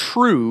of the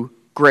true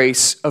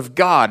grace of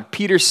God.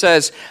 Peter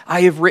says,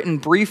 "I have written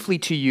briefly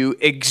to you,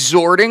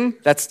 exhorting,"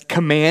 that's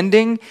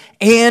commanding,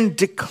 "and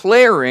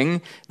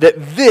declaring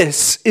that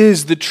this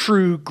is the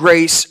true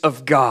grace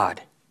of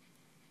God."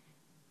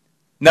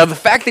 Now, the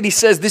fact that he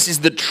says this is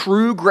the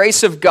true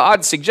grace of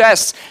God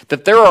suggests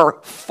that there are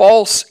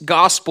false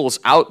gospels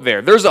out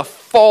there. There's a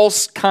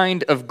false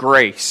kind of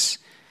grace.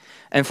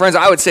 And friends,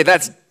 I would say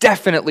that's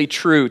definitely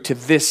true to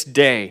this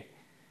day.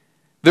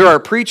 There are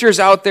preachers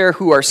out there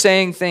who are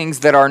saying things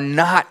that are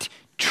not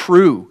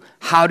true.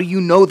 How do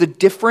you know the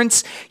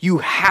difference? You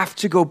have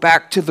to go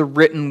back to the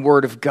written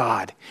word of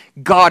God.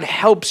 God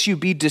helps you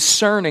be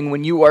discerning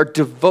when you are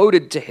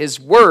devoted to His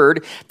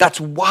word. That's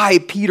why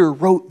Peter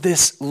wrote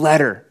this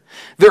letter.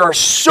 There are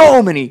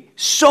so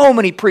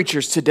many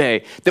preachers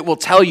today that will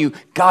tell you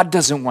God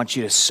doesn't want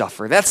you to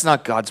suffer. That's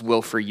not God's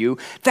will for you.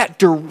 That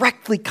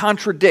directly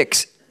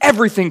contradicts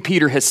everything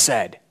Peter has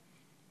said.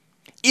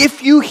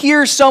 If you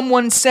hear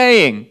someone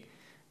saying,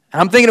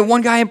 and I'm thinking of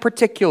one guy in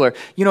particular,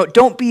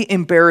 don't be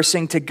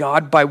embarrassing to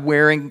God by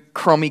wearing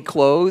crummy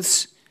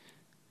clothes.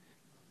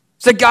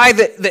 It's a guy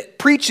that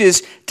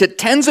preaches to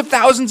tens of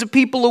thousands of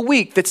people a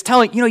week that's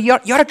telling, you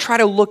ought to try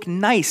to look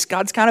nice.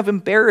 God's kind of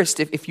embarrassed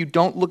if you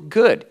don't look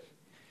good.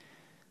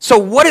 So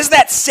what does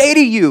that say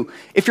to you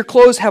if your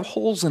clothes have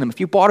holes in them, if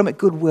you bought them at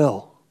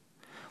Goodwill?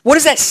 What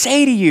does that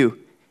say to you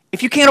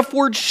if you can't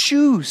afford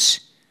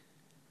shoes?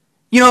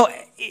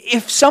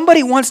 If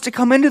somebody wants to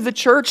come into the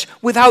church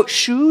without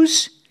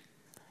shoes,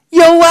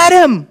 you let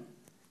him.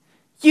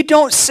 You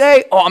don't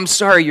say, "Oh, I'm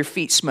sorry, your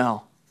feet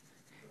smell."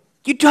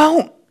 You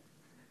don't.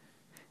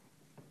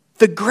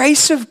 The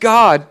grace of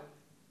God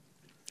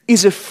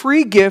is a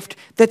free gift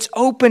that's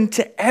open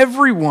to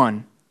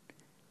everyone.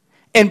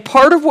 And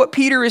part of what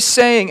Peter is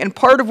saying, and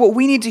part of what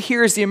we need to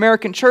hear as the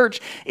American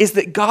church, is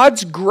that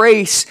God's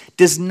grace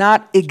does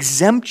not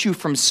exempt you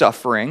from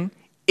suffering.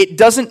 It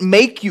doesn't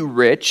make you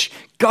rich.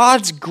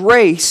 God's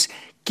grace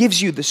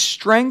gives you the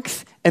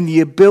strength and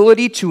the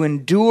ability to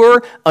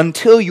endure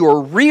until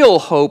your real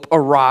hope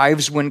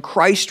arrives when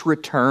Christ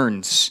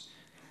returns.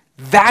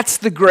 That's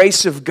the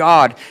grace of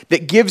God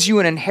that gives you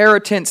an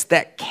inheritance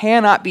that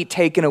cannot be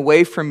taken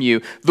away from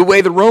you, the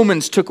way the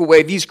Romans took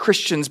away these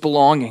Christians'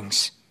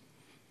 belongings.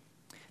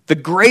 The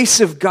grace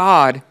of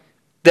God,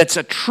 that's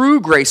a true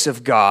grace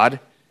of God,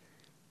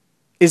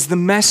 is the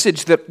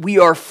message that we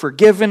are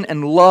forgiven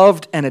and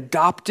loved and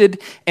adopted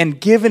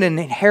and given an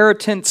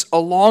inheritance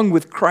along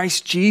with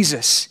Christ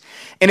Jesus.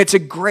 And it's a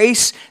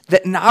grace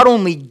that not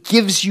only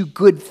gives you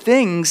good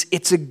things,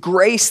 it's a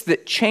grace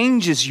that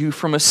changes you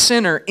from a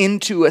sinner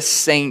into a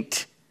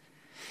saint.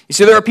 You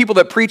see, there are people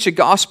that preach a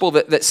gospel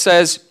that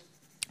says,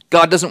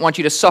 God doesn't want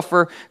you to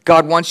suffer.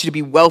 God wants you to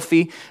be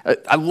wealthy.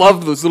 I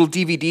love those little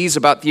DVDs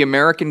about the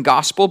American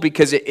gospel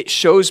because it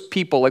shows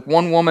people, like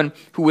one woman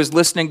who was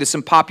listening to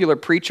some popular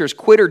preachers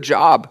quit her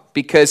job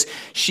because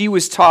she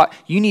was taught,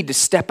 you need to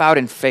step out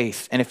in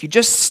faith. And if you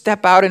just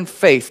step out in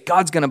faith,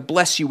 God's going to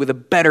bless you with a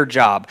better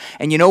job.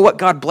 And you know what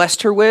God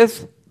blessed her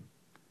with?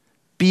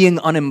 Being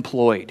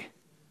unemployed.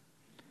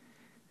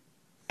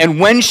 And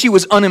when she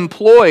was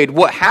unemployed,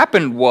 what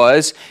happened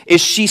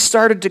is she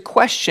started to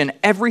question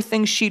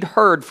everything she'd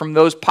heard from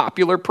those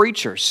popular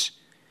preachers.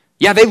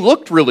 Yeah, they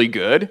looked really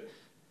good,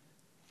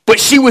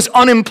 but she was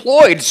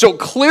unemployed, so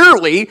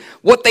clearly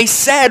what they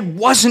said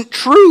wasn't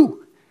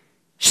true.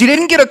 She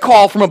didn't get a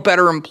call from a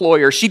better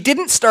employer. She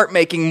didn't start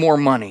making more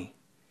money.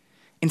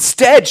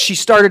 Instead, she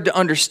started to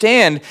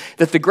understand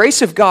that the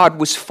grace of God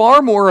was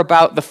far more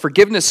about the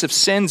forgiveness of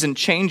sins and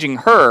changing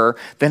her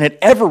than it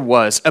ever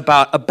was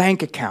about a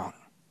bank account.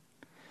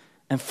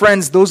 And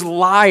friends, those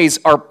lies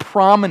are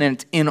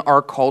prominent in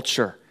our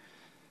culture.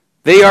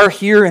 They are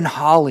here in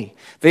Holly.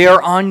 They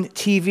are on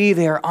TV.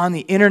 They are on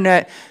the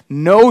internet.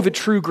 Know the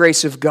true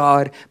grace of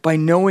God by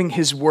knowing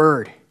His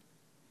Word.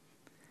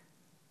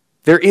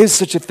 There is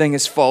such a thing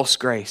as false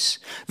grace.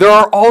 There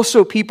are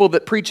also people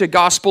that preach a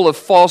gospel of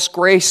false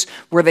grace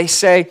where they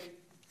say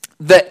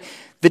that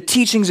the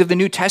teachings of the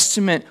New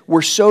Testament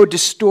were so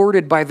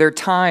distorted by their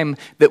time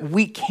that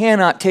we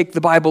cannot take the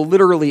Bible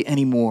literally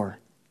anymore.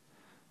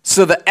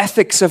 So the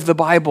ethics of the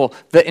Bible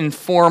that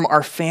inform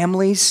our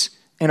families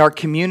and our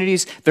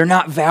communities, they're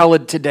not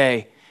valid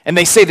today. And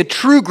they say the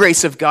true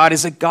grace of God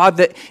is a God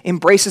that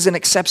embraces and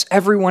accepts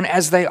everyone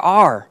as they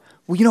are.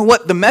 Well, you know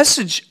what? The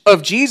message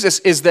of Jesus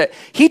is that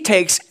he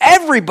takes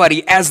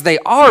everybody as they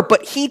are,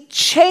 but he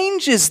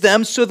changes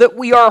them so that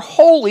we are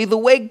holy the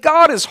way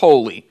God is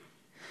holy.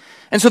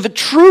 And so the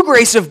true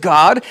grace of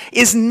God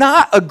is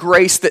not a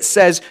grace that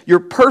says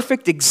you're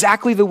perfect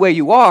exactly the way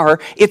you are.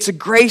 It's a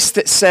grace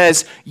that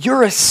says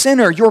you're a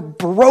sinner, you're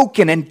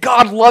broken, and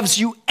God loves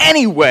you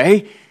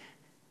anyway.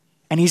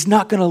 And he's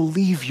not going to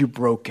leave you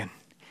broken.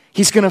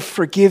 He's going to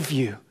forgive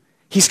you.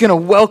 He's going to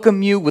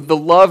welcome you with the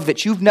love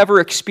that you've never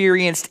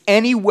experienced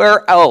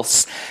anywhere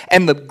else.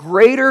 And the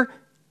greater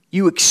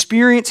you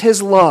experience his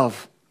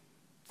love,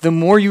 the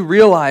more you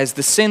realize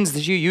the sins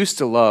that you used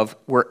to love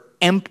were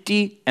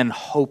empty and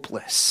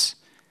hopeless.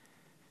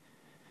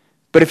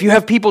 But if you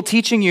have people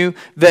teaching you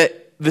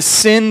that the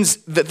sins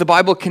that the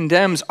Bible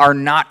condemns are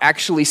not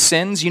actually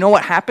sins, you know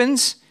what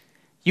happens?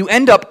 You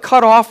end up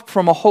cut off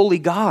from a holy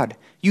God.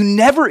 You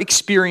never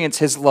experience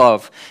his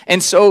love.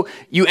 And so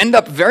you end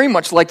up very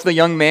much like the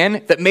young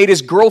man that made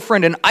his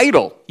girlfriend an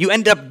idol. You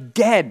end up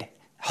dead,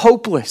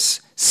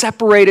 hopeless,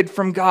 separated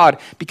from God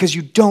because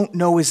you don't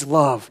know his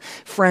love.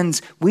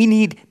 Friends, we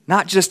need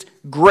not just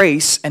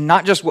grace and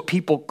not just what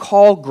people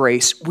call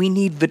grace. We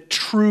need the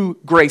true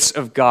grace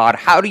of God.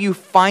 How do you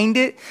find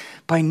it?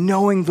 By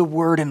knowing the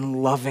word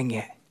and loving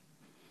it.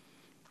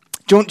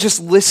 Don't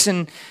just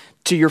listen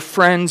to your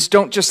friends.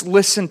 Don't just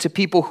listen to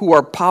people who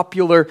are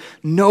popular.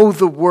 Know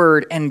the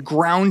word and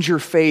ground your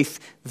faith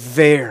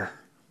there.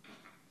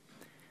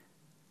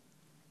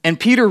 And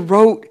Peter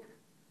wrote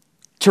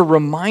to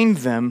remind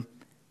them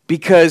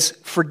because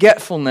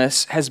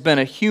forgetfulness has been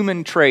a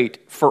human trait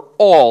for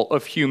all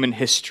of human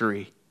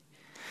history.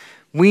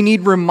 We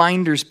need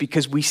reminders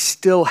because we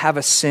still have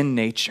a sin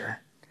nature.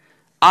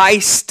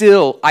 I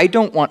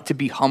don't want to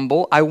be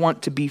humble. I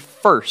want to be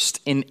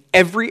first in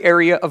every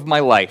area of my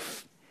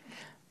life.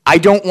 I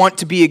don't want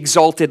to be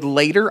exalted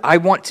later. I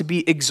want to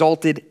be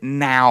exalted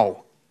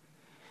now.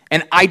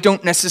 And I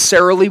don't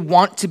necessarily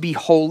want to be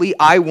holy.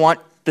 I want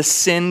the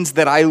sins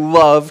that I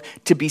love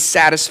to be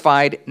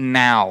satisfied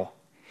now.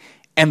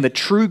 And the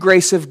true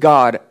grace of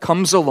God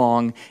comes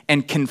along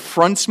and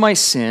confronts my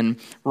sin,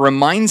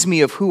 reminds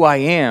me of who I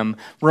am,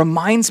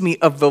 reminds me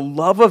of the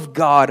love of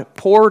God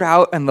poured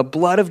out in the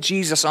blood of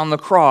Jesus on the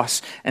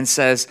cross, and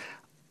says,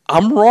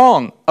 I'm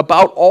wrong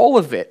about all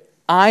of it.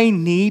 I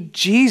need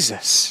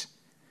Jesus.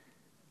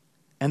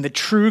 And the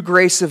true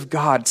grace of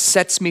God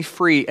sets me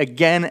free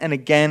again and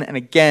again and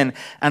again,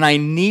 and I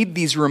need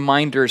these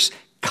reminders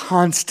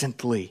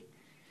constantly.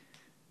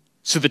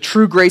 So the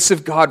true grace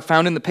of God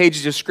found in the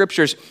pages of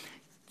Scriptures,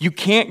 you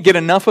can't get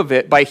enough of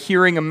it by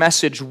hearing a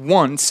message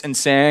once and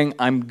saying,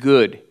 I'm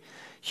good.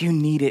 You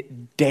need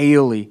it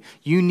daily.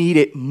 You need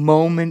it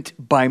moment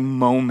by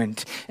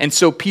moment. And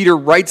so Peter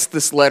writes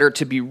this letter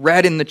to be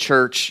read in the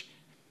church,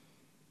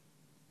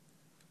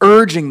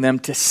 urging them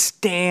to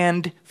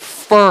stand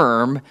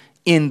firm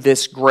in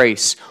this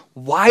grace.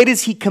 Why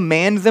does he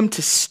command them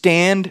to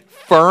stand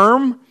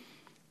firm?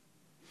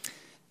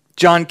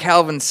 John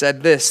Calvin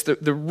said this,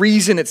 the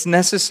reason it's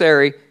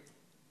necessary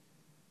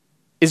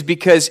is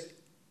because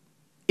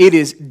it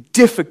is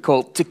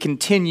difficult to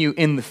continue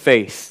in the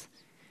faith.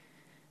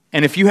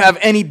 And if you have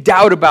any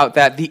doubt about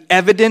that, the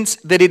evidence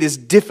that it is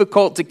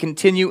difficult to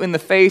continue in the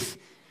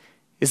faith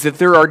is that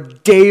there are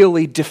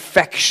daily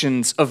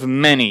defections of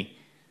many.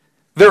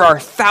 There are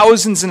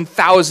thousands and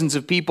thousands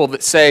of people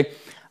that say,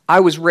 I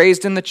was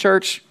raised in the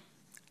church,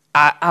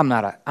 I'm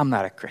not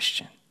a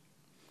Christian.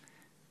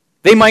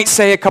 They might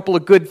say a couple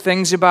of good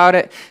things about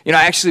it. I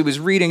actually was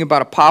reading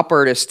about a pop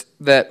artist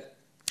that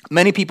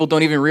many people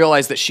don't even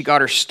realize that she got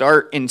her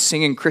start in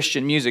singing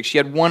Christian music. She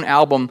had one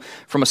album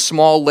from a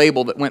small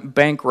label that went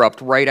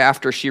bankrupt right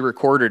after she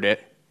recorded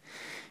it.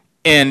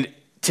 And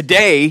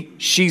today,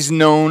 she's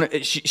known,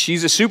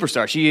 she's a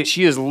superstar.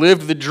 She has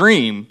lived the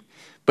dream,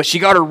 but she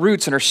got her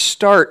roots and her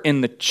start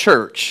in the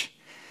church.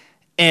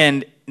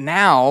 And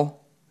now,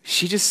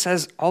 she just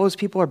says all those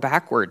people are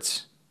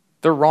backwards.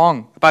 They're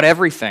wrong about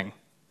everything.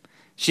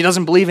 She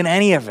doesn't believe in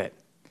any of it.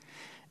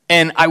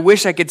 And I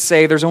wish I could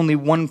say there's only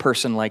one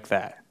person like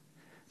that.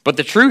 But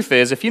the truth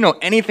is, if you know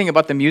anything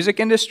about the music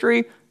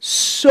industry,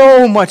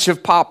 so much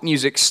of pop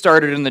music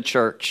started in the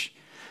church.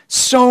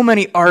 So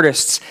many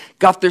artists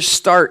got their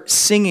start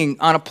singing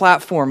on a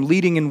platform,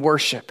 leading in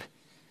worship.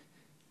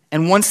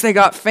 And once they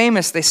got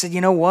famous, they said, you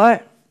know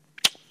what?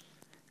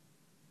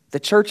 The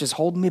church is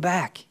holding me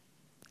back.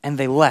 And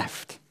they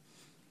left.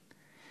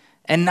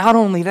 And not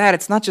only that,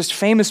 it's not just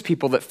famous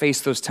people that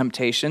face those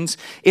temptations.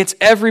 It's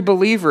every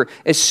believer.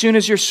 As soon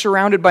as you're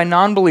surrounded by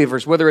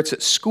non-believers, whether it's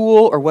at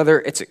school or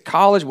whether it's at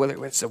college,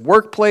 whether it's at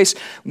workplace,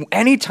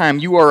 anytime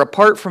you are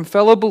apart from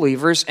fellow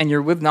believers and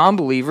you're with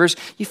non-believers,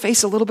 you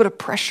face a little bit of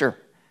pressure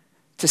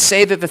to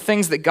say that the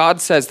things that God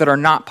says that are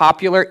not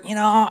popular,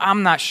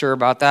 I'm not sure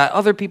about that.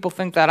 Other people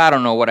think that. I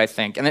don't know what I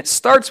think. And it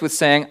starts with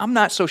saying, I'm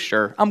not so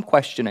sure. I'm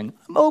questioning.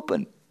 I'm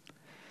open.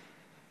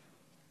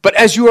 But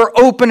as you are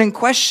open and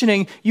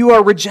questioning, you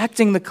are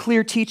rejecting the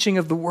clear teaching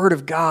of the Word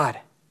of God.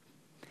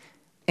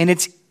 And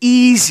it's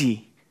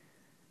easy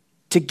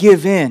to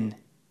give in.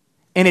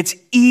 And it's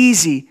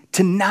easy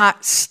to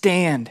not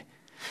stand.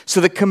 So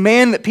the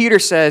command that Peter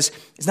says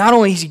is not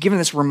only is he giving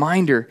this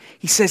reminder,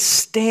 he says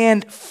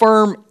stand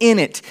firm in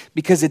it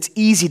because it's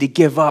easy to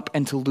give up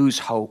and to lose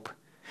hope.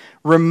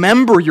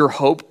 Remember your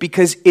hope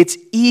because it's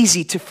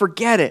easy to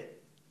forget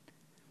it.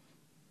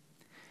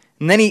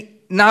 And then he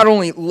not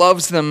only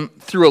loves them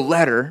through a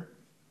letter,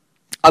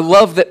 I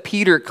love that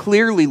Peter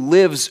clearly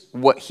lives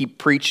what he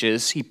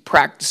preaches. He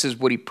practices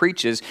what he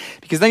preaches,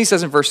 because then he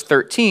says in verse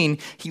 13,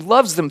 he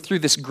loves them through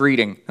this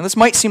greeting. And this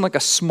might seem like a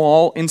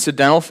small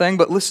incidental thing,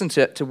 but listen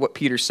to what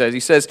Peter says.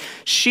 He says,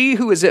 she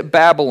who is at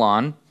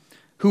Babylon,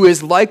 who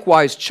is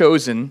likewise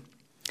chosen,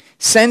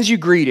 sends you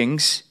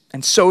greetings,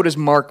 and so does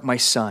Mark, my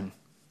son.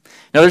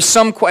 Now, there's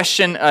some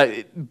question.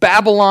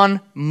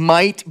 Babylon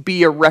might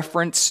be a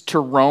reference to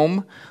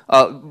Rome.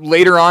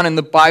 Later on in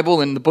the Bible,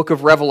 in the book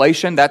of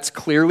Revelation, that's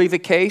clearly the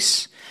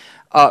case.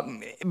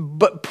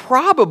 But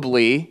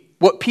probably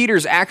what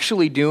Peter's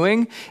actually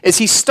doing is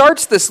he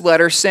starts this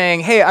letter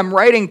saying, hey, I'm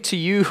writing to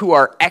you who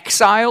are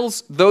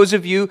exiles, those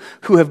of you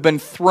who have been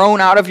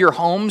thrown out of your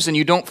homes and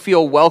you don't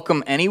feel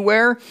welcome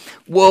anywhere.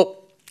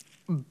 Well,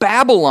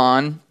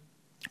 Babylon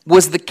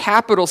was the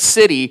capital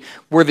city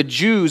where the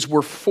Jews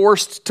were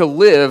forced to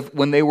live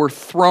when they were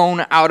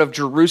thrown out of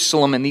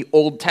Jerusalem in the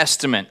Old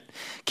Testament.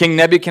 King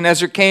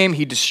Nebuchadnezzar came,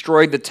 he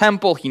destroyed the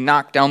temple, he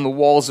knocked down the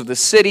walls of the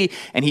city,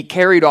 and he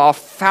carried off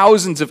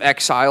thousands of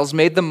exiles,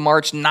 made them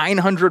march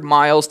 900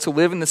 miles to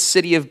live in the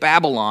city of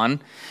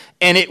Babylon,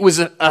 and it was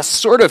a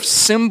sort of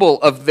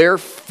symbol of their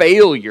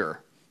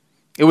failure.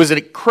 It was an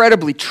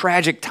incredibly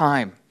tragic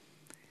time.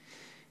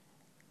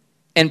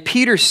 And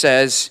Peter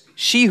says,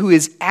 she who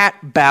is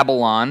at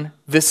Babylon,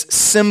 this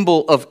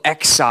symbol of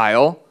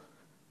exile,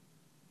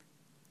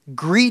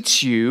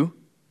 greets you,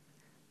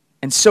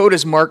 and so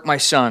does Mark, my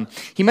son.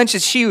 He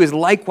mentions she who is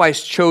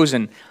likewise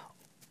chosen.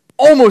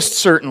 Almost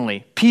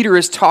certainly, Peter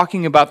is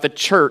talking about the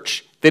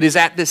church that is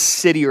at this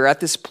city or at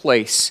this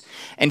place.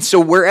 And so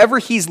wherever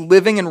he's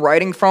living and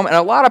writing from, and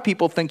a lot of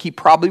people think he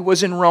probably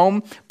was in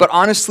Rome, but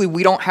honestly,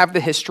 we don't have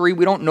the history.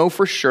 We don't know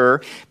for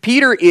sure.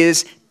 Peter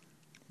is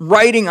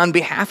writing on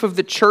behalf of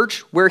the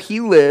church where he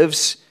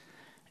lives,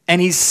 and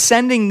he's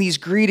sending these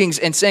greetings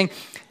and saying,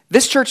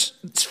 this church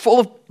is full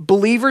of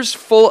believers,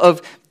 full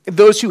of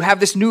those who have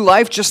this new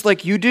life just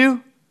like you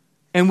do,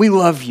 and we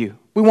love you.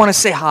 We want to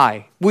say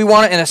hi. We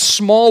want to, in a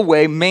small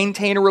way,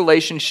 maintain a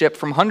relationship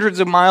from hundreds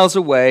of miles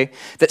away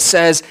that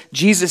says,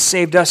 Jesus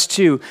saved us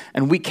too,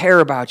 and we care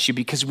about you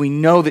because we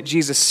know that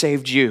Jesus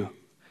saved you.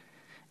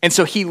 And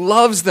so he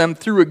loves them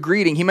through a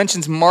greeting. He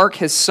mentions Mark,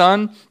 his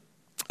son,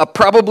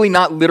 probably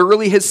not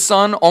literally his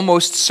son,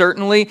 almost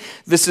certainly.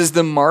 This is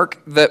the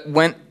Mark that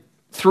went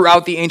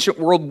throughout the ancient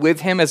world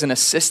with him as an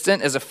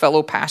assistant, as a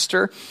fellow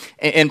pastor,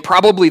 and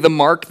probably the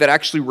Mark that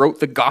actually wrote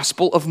the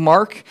Gospel of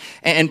Mark.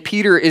 And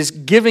Peter is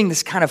giving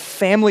this kind of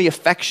family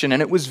affection,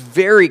 and it was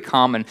very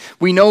common.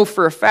 We know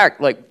for a fact,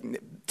 like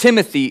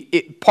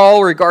Timothy,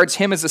 Paul regards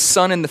him as a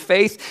son in the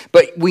faith,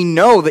 but we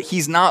know that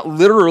he's not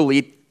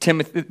literally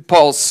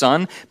Paul's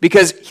son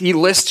because he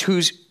lists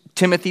who's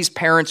Timothy's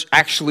parents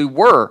actually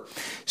were.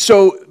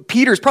 So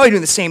Peter's probably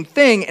doing the same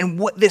thing, and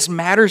what this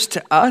matters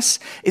to us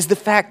is the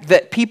fact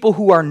that people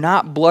who are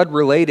not blood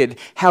related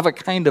have a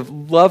kind of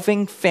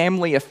loving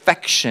family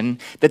affection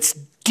that's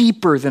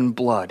deeper than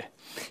blood.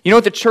 You know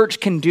what the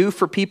church can do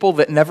for people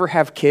that never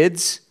have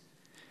kids?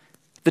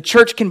 The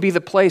church can be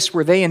the place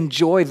where they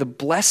enjoy the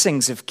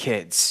blessings of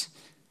kids.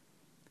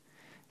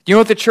 Do you know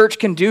what the church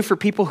can do for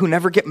people who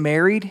never get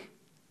married?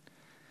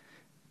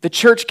 The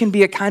church can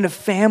be a kind of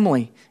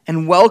family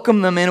and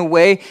welcome them in a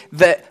way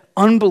that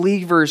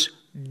unbelievers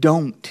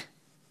don't.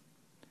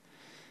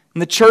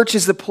 And the church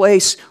is the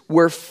place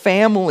where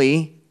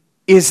family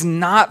is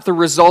not the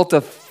result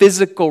of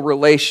physical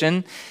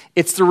relation.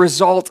 It's the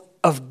result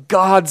of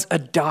God's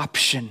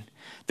adoption,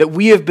 that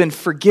we have been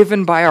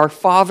forgiven by our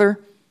Father,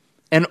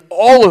 and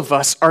all of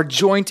us are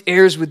joint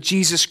heirs with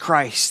Jesus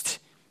Christ.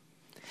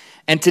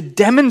 And to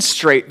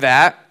demonstrate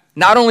that,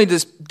 not only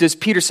does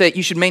Peter say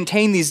you should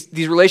maintain these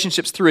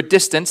relationships through a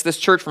distance, this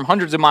church from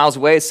hundreds of miles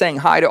away is saying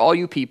hi to all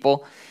you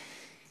people,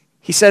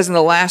 he says in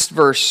the last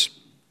verse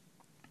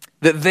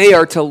that they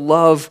are to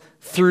love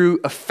through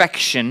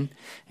affection,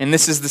 and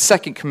this is the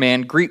second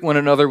command, greet one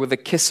another with a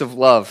kiss of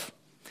love.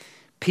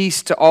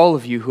 Peace to all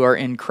of you who are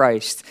in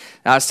Christ.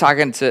 Now, I was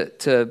talking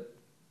to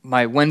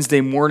my Wednesday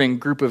morning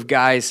group of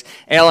guys.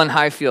 Alan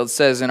Highfield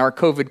says in our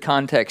COVID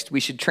context, we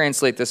should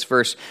translate this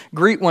verse,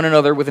 greet one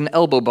another with an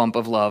elbow bump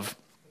of love.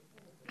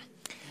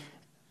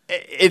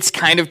 It's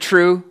kind of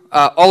true.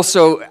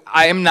 Also,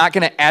 I am not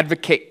going to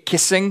advocate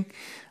kissing.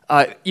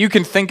 You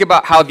can think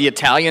about how the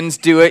Italians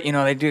do it. You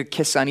know, they do a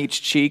kiss on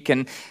each cheek,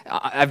 and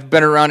I've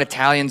been around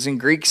Italians and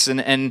Greeks,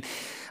 and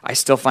I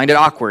still find it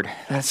awkward.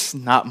 That's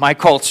not my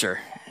culture,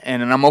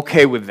 and I'm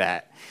okay with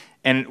that.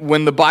 And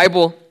when the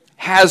Bible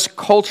has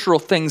cultural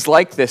things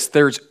like this,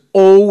 there's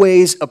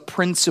always a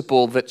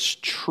principle that's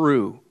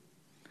true.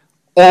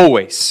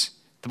 Always.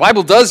 The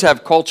Bible does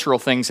have cultural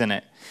things in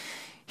it.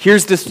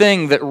 Here's the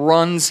thing that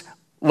runs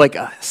like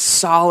a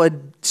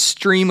solid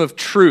stream of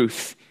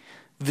truth.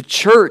 The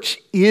church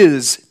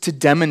is to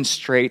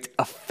demonstrate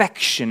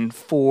affection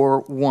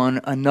for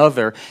one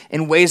another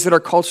in ways that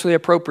are culturally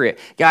appropriate.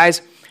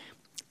 Guys,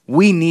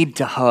 we need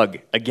to hug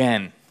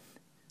again.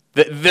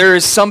 There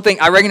is something,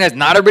 I recognize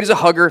not everybody's a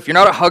hugger. If you're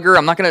not a hugger,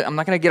 I'm not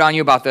gonna get on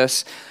you about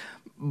this.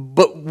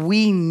 But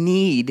we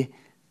need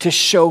to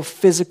show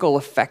physical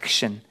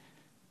affection.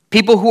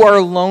 People who are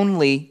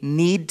lonely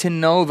need to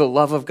know the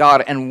love of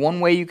God, and one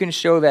way you can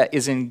show that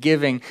is in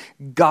giving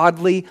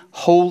godly,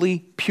 holy,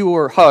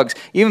 pure hugs.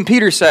 Even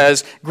Peter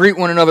says, greet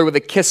one another with a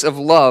kiss of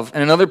love.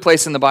 And another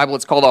place in the Bible,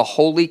 it's called a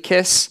holy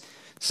kiss.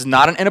 This is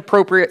not an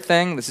inappropriate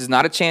thing. This is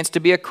not a chance to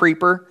be a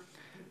creeper.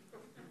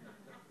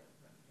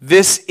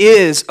 This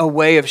is a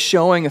way of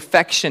showing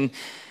affection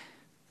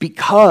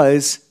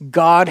because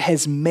God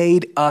has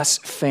made us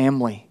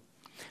family.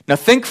 Now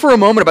think for a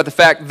moment about the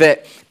fact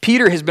that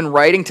Peter has been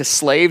writing to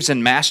slaves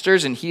and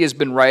masters, and he has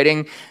been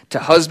writing to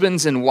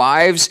husbands and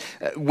wives.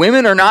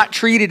 Women are not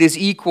treated as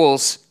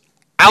equals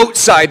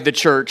outside the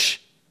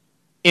church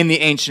in the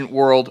ancient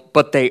world,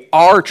 but they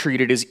are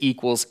treated as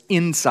equals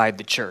inside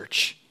the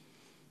church.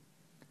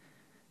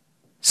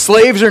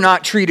 Slaves are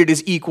not treated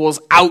as equals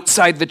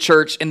outside the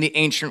church in the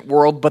ancient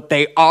world, but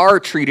they are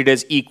treated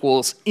as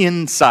equals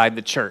inside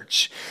the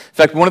church. In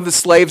fact, one of the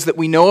slaves that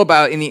we know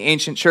about in the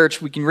ancient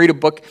church, we can read a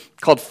book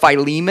called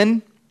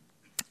Philemon.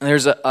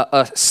 There's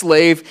a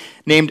slave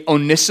named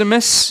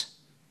Onesimus.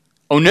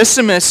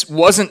 Onesimus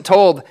wasn't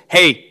told,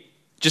 hey,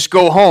 just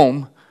go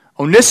home.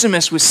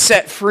 Onesimus was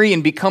set free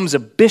and becomes a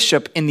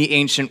bishop in the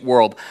ancient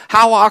world.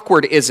 How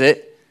awkward is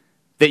it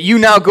that you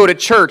now go to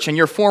church and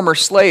your former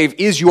slave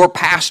is your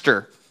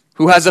pastor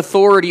who has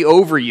authority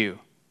over you?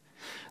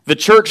 The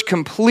church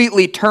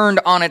completely turned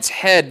on its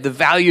head the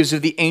values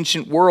of the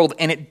ancient world,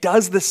 and it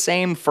does the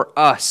same for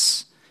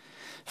us.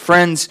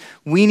 Friends,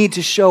 we need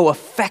to show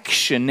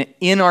affection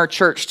in our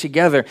church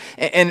together.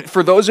 And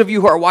for those of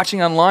you who are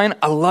watching online,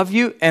 I love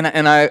you, and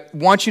I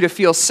want you to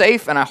feel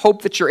safe, and I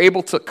hope that you're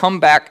able to come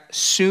back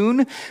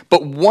soon.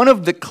 But one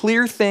of the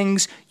clear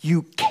things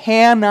you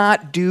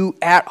cannot do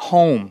at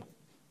home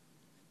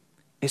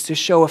is to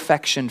show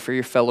affection for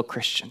your fellow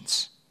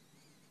Christians.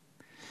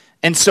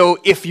 And so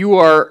if you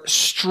are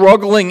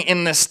struggling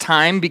in this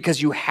time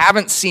because you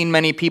haven't seen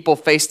many people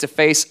face to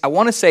face, I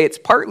want to say it's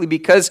partly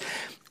because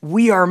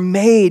we are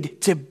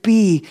made to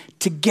be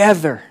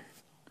together.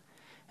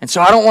 And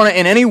so I don't want to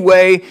in any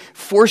way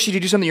force you to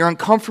do something you're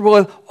uncomfortable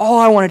with. All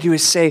I want to do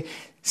is say,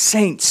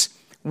 saints,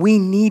 we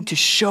need to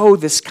show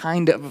this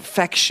kind of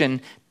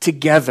affection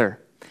together.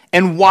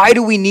 And why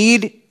do we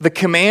need the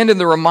command and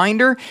the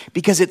reminder?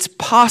 Because it's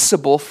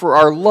possible for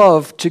our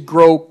love to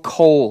grow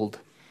cold.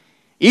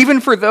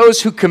 Even for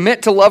those who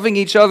commit to loving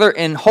each other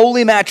in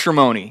holy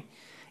matrimony,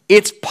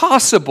 it's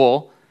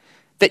possible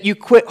that you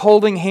quit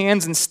holding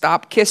hands and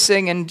stop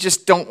kissing and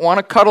just don't want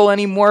to cuddle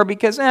anymore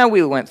because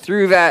we went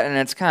through that and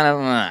it's kind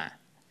of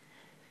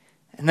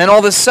And then all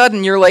of a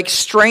sudden you're like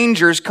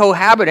strangers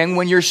cohabiting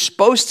when you're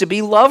supposed to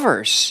be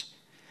lovers.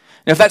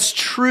 Now, if that's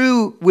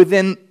true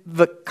within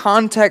the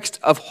context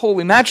of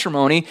holy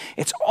matrimony,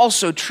 it's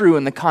also true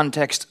in the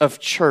context of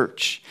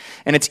church.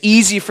 And it's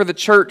easy for the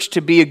church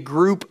to be a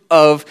group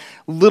of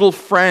little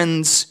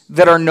friends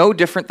that are no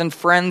different than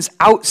friends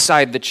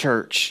outside the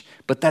church.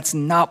 But that's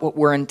not what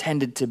we're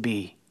intended to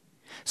be.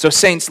 So,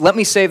 saints, let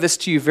me say this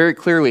to you very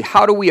clearly.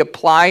 How do we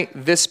apply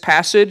this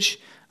passage?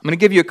 I'm going to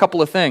give you a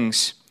couple of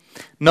things.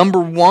 Number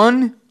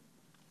one,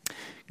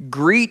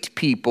 greet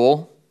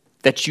people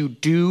that you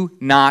do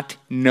not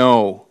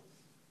know.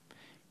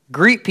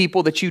 Greet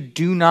people that you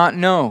do not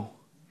know.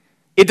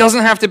 It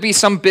doesn't have to be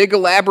some big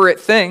elaborate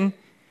thing,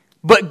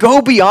 but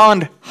go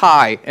beyond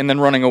hi and then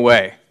running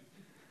away.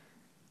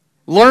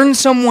 Learn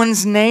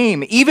someone's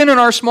name. Even in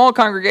our small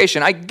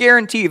congregation, I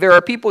guarantee there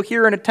are people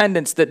here in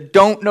attendance that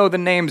don't know the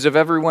names of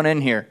everyone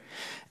in here.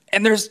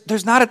 And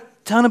there's not a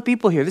ton of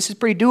people here. This is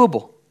pretty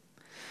doable.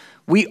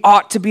 We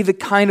ought to be the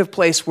kind of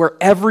place where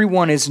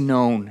everyone is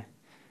known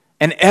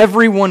and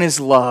everyone is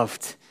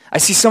loved. I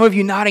see some of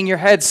you nodding your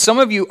heads. Some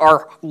of you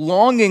are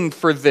longing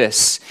for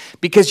this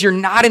because you're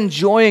not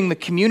enjoying the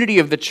community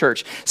of the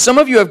church. Some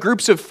of you have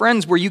groups of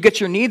friends where you get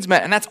your needs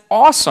met, and that's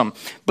awesome.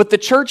 But the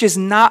church is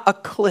not a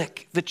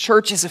clique. The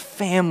church is a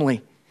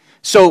family.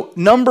 So,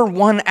 number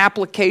one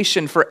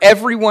application for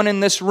everyone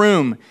in this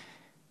room,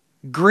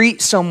 greet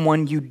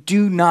someone you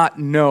do not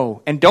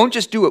know. And don't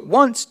just do it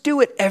once, do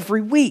it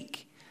every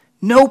week.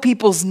 Know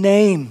people's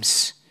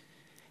names.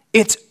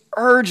 It's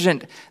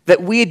urgent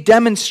that we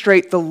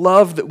demonstrate the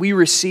love that we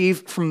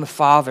receive from the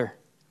Father.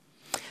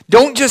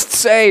 Don't just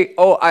say,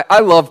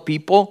 I love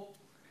people.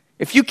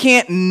 If you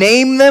can't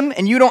name them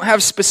and you don't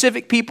have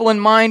specific people in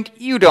mind,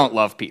 you don't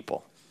love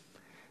people.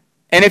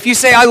 And if you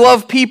say, I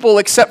love people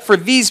except for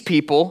these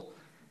people,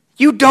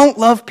 you don't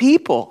love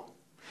people.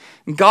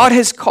 God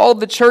has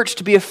called the church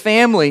to be a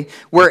family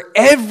where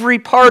every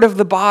part of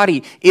the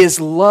body is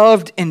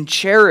loved and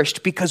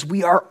cherished because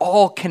we are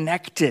all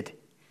connected.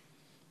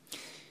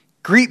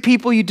 Greet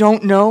people you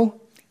don't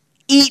know.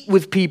 Eat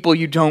with people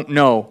you don't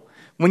know.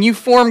 When you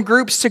form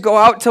groups to go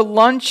out to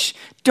lunch,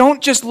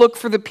 don't just look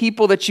for the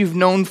people that you've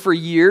known for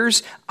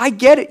years. I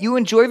get it. You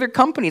enjoy their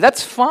company.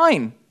 That's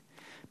fine.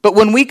 But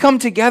when we come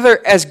together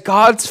as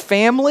God's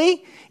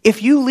family,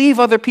 if you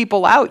leave other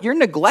people out, you're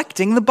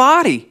neglecting the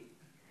body.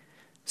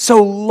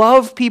 So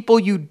love people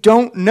you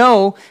don't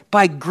know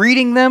by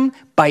greeting them,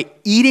 by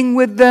eating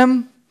with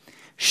them.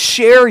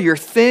 Share your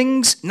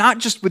things, not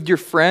just with your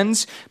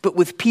friends, but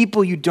with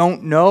people you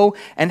don't know,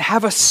 and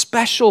have a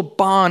special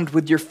bond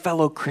with your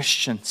fellow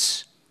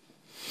Christians.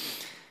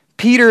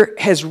 Peter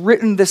has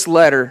written this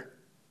letter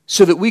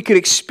so that we could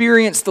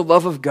experience the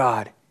love of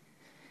God.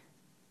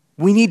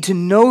 We need to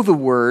know the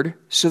Word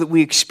so that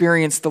we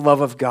experience the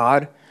love of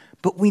God,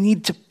 but we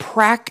need to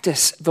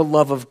practice the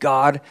love of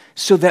God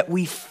so that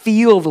we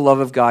feel the love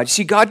of God.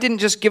 See, God didn't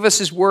just give us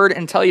His Word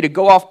and tell you to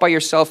go off by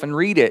yourself and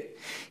read it.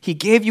 He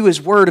gave you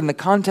His Word in the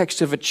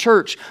context of a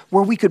church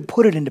where we could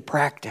put it into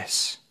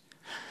practice.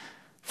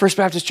 First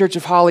Baptist Church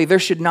of Holly, there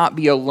should not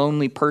be a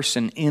lonely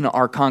person in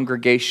our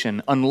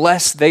congregation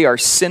unless they are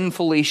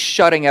sinfully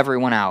shutting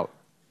everyone out.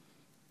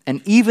 And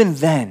even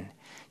then,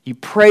 you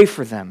pray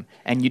for them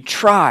and you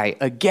try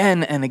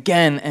again and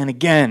again and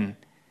again.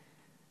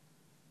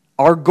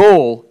 Our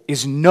goal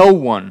is no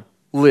one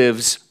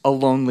lives a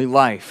lonely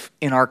life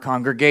in our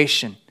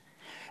congregation.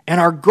 And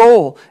our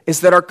goal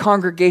is that our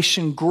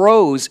congregation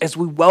grows as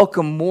we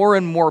welcome more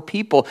and more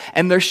people.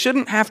 And there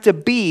shouldn't have to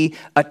be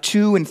a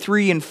 2 and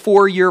 3 and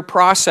 4 year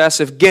process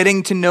of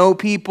getting to know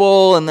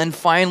people and then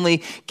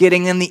finally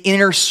getting in the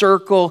inner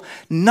circle.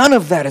 None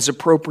of that is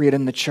appropriate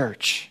in the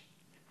church.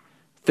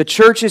 The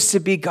church is to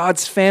be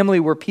God's family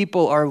where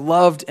people are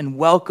loved and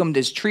welcomed,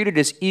 as treated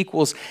as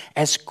equals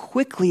as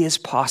quickly as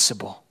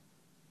possible.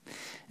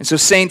 And so,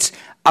 saints,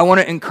 I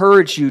want to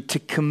encourage you to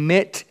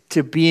commit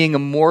to being a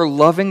more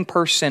loving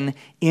person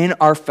in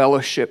our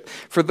fellowship.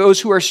 For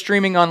those who are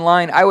streaming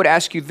online, I would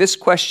ask you this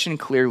question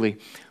clearly.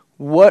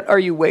 What are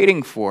you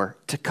waiting for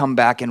to come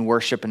back and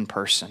worship in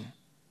person?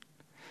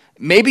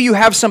 Maybe you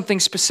have something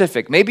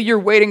specific. Maybe you're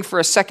waiting for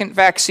a second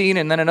vaccine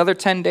and then another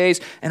 10 days,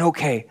 and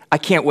okay, I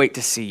can't wait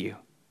to see you.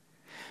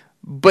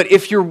 But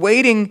if you're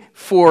waiting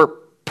for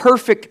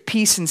perfect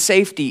peace and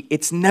safety,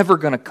 it's never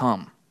going to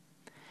come.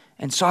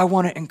 And so I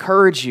want to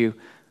encourage you,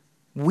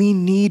 we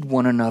need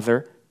one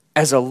another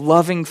as a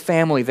loving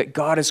family that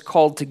God has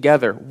called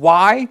together.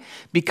 Why?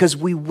 Because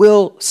we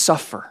will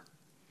suffer.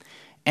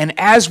 And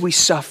as we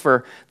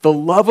suffer, the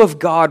love of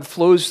God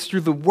flows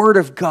through the Word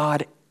of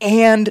God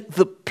and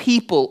the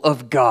people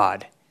of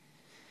God.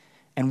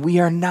 And we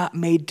are not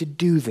made to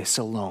do this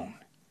alone.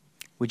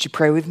 Would you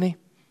pray with me?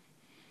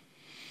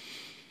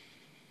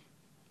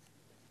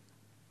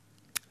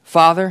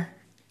 Father,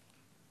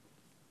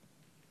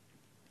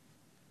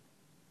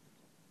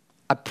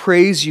 I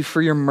praise you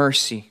for your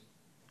mercy,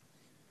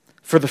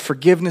 for the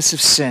forgiveness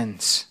of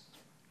sins.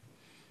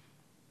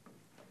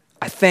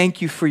 I thank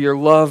you for your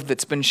love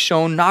that's been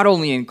shown not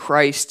only in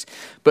Christ,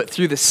 but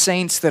through the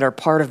saints that are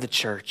part of the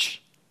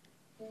church.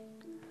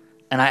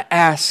 And I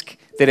ask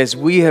that as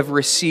we have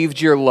received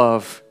your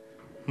love,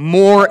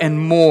 more and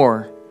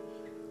more,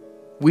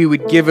 we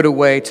would give it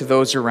away to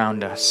those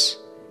around us.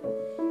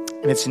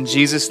 And it's in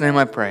Jesus' name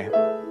I pray.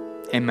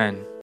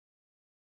 Amen.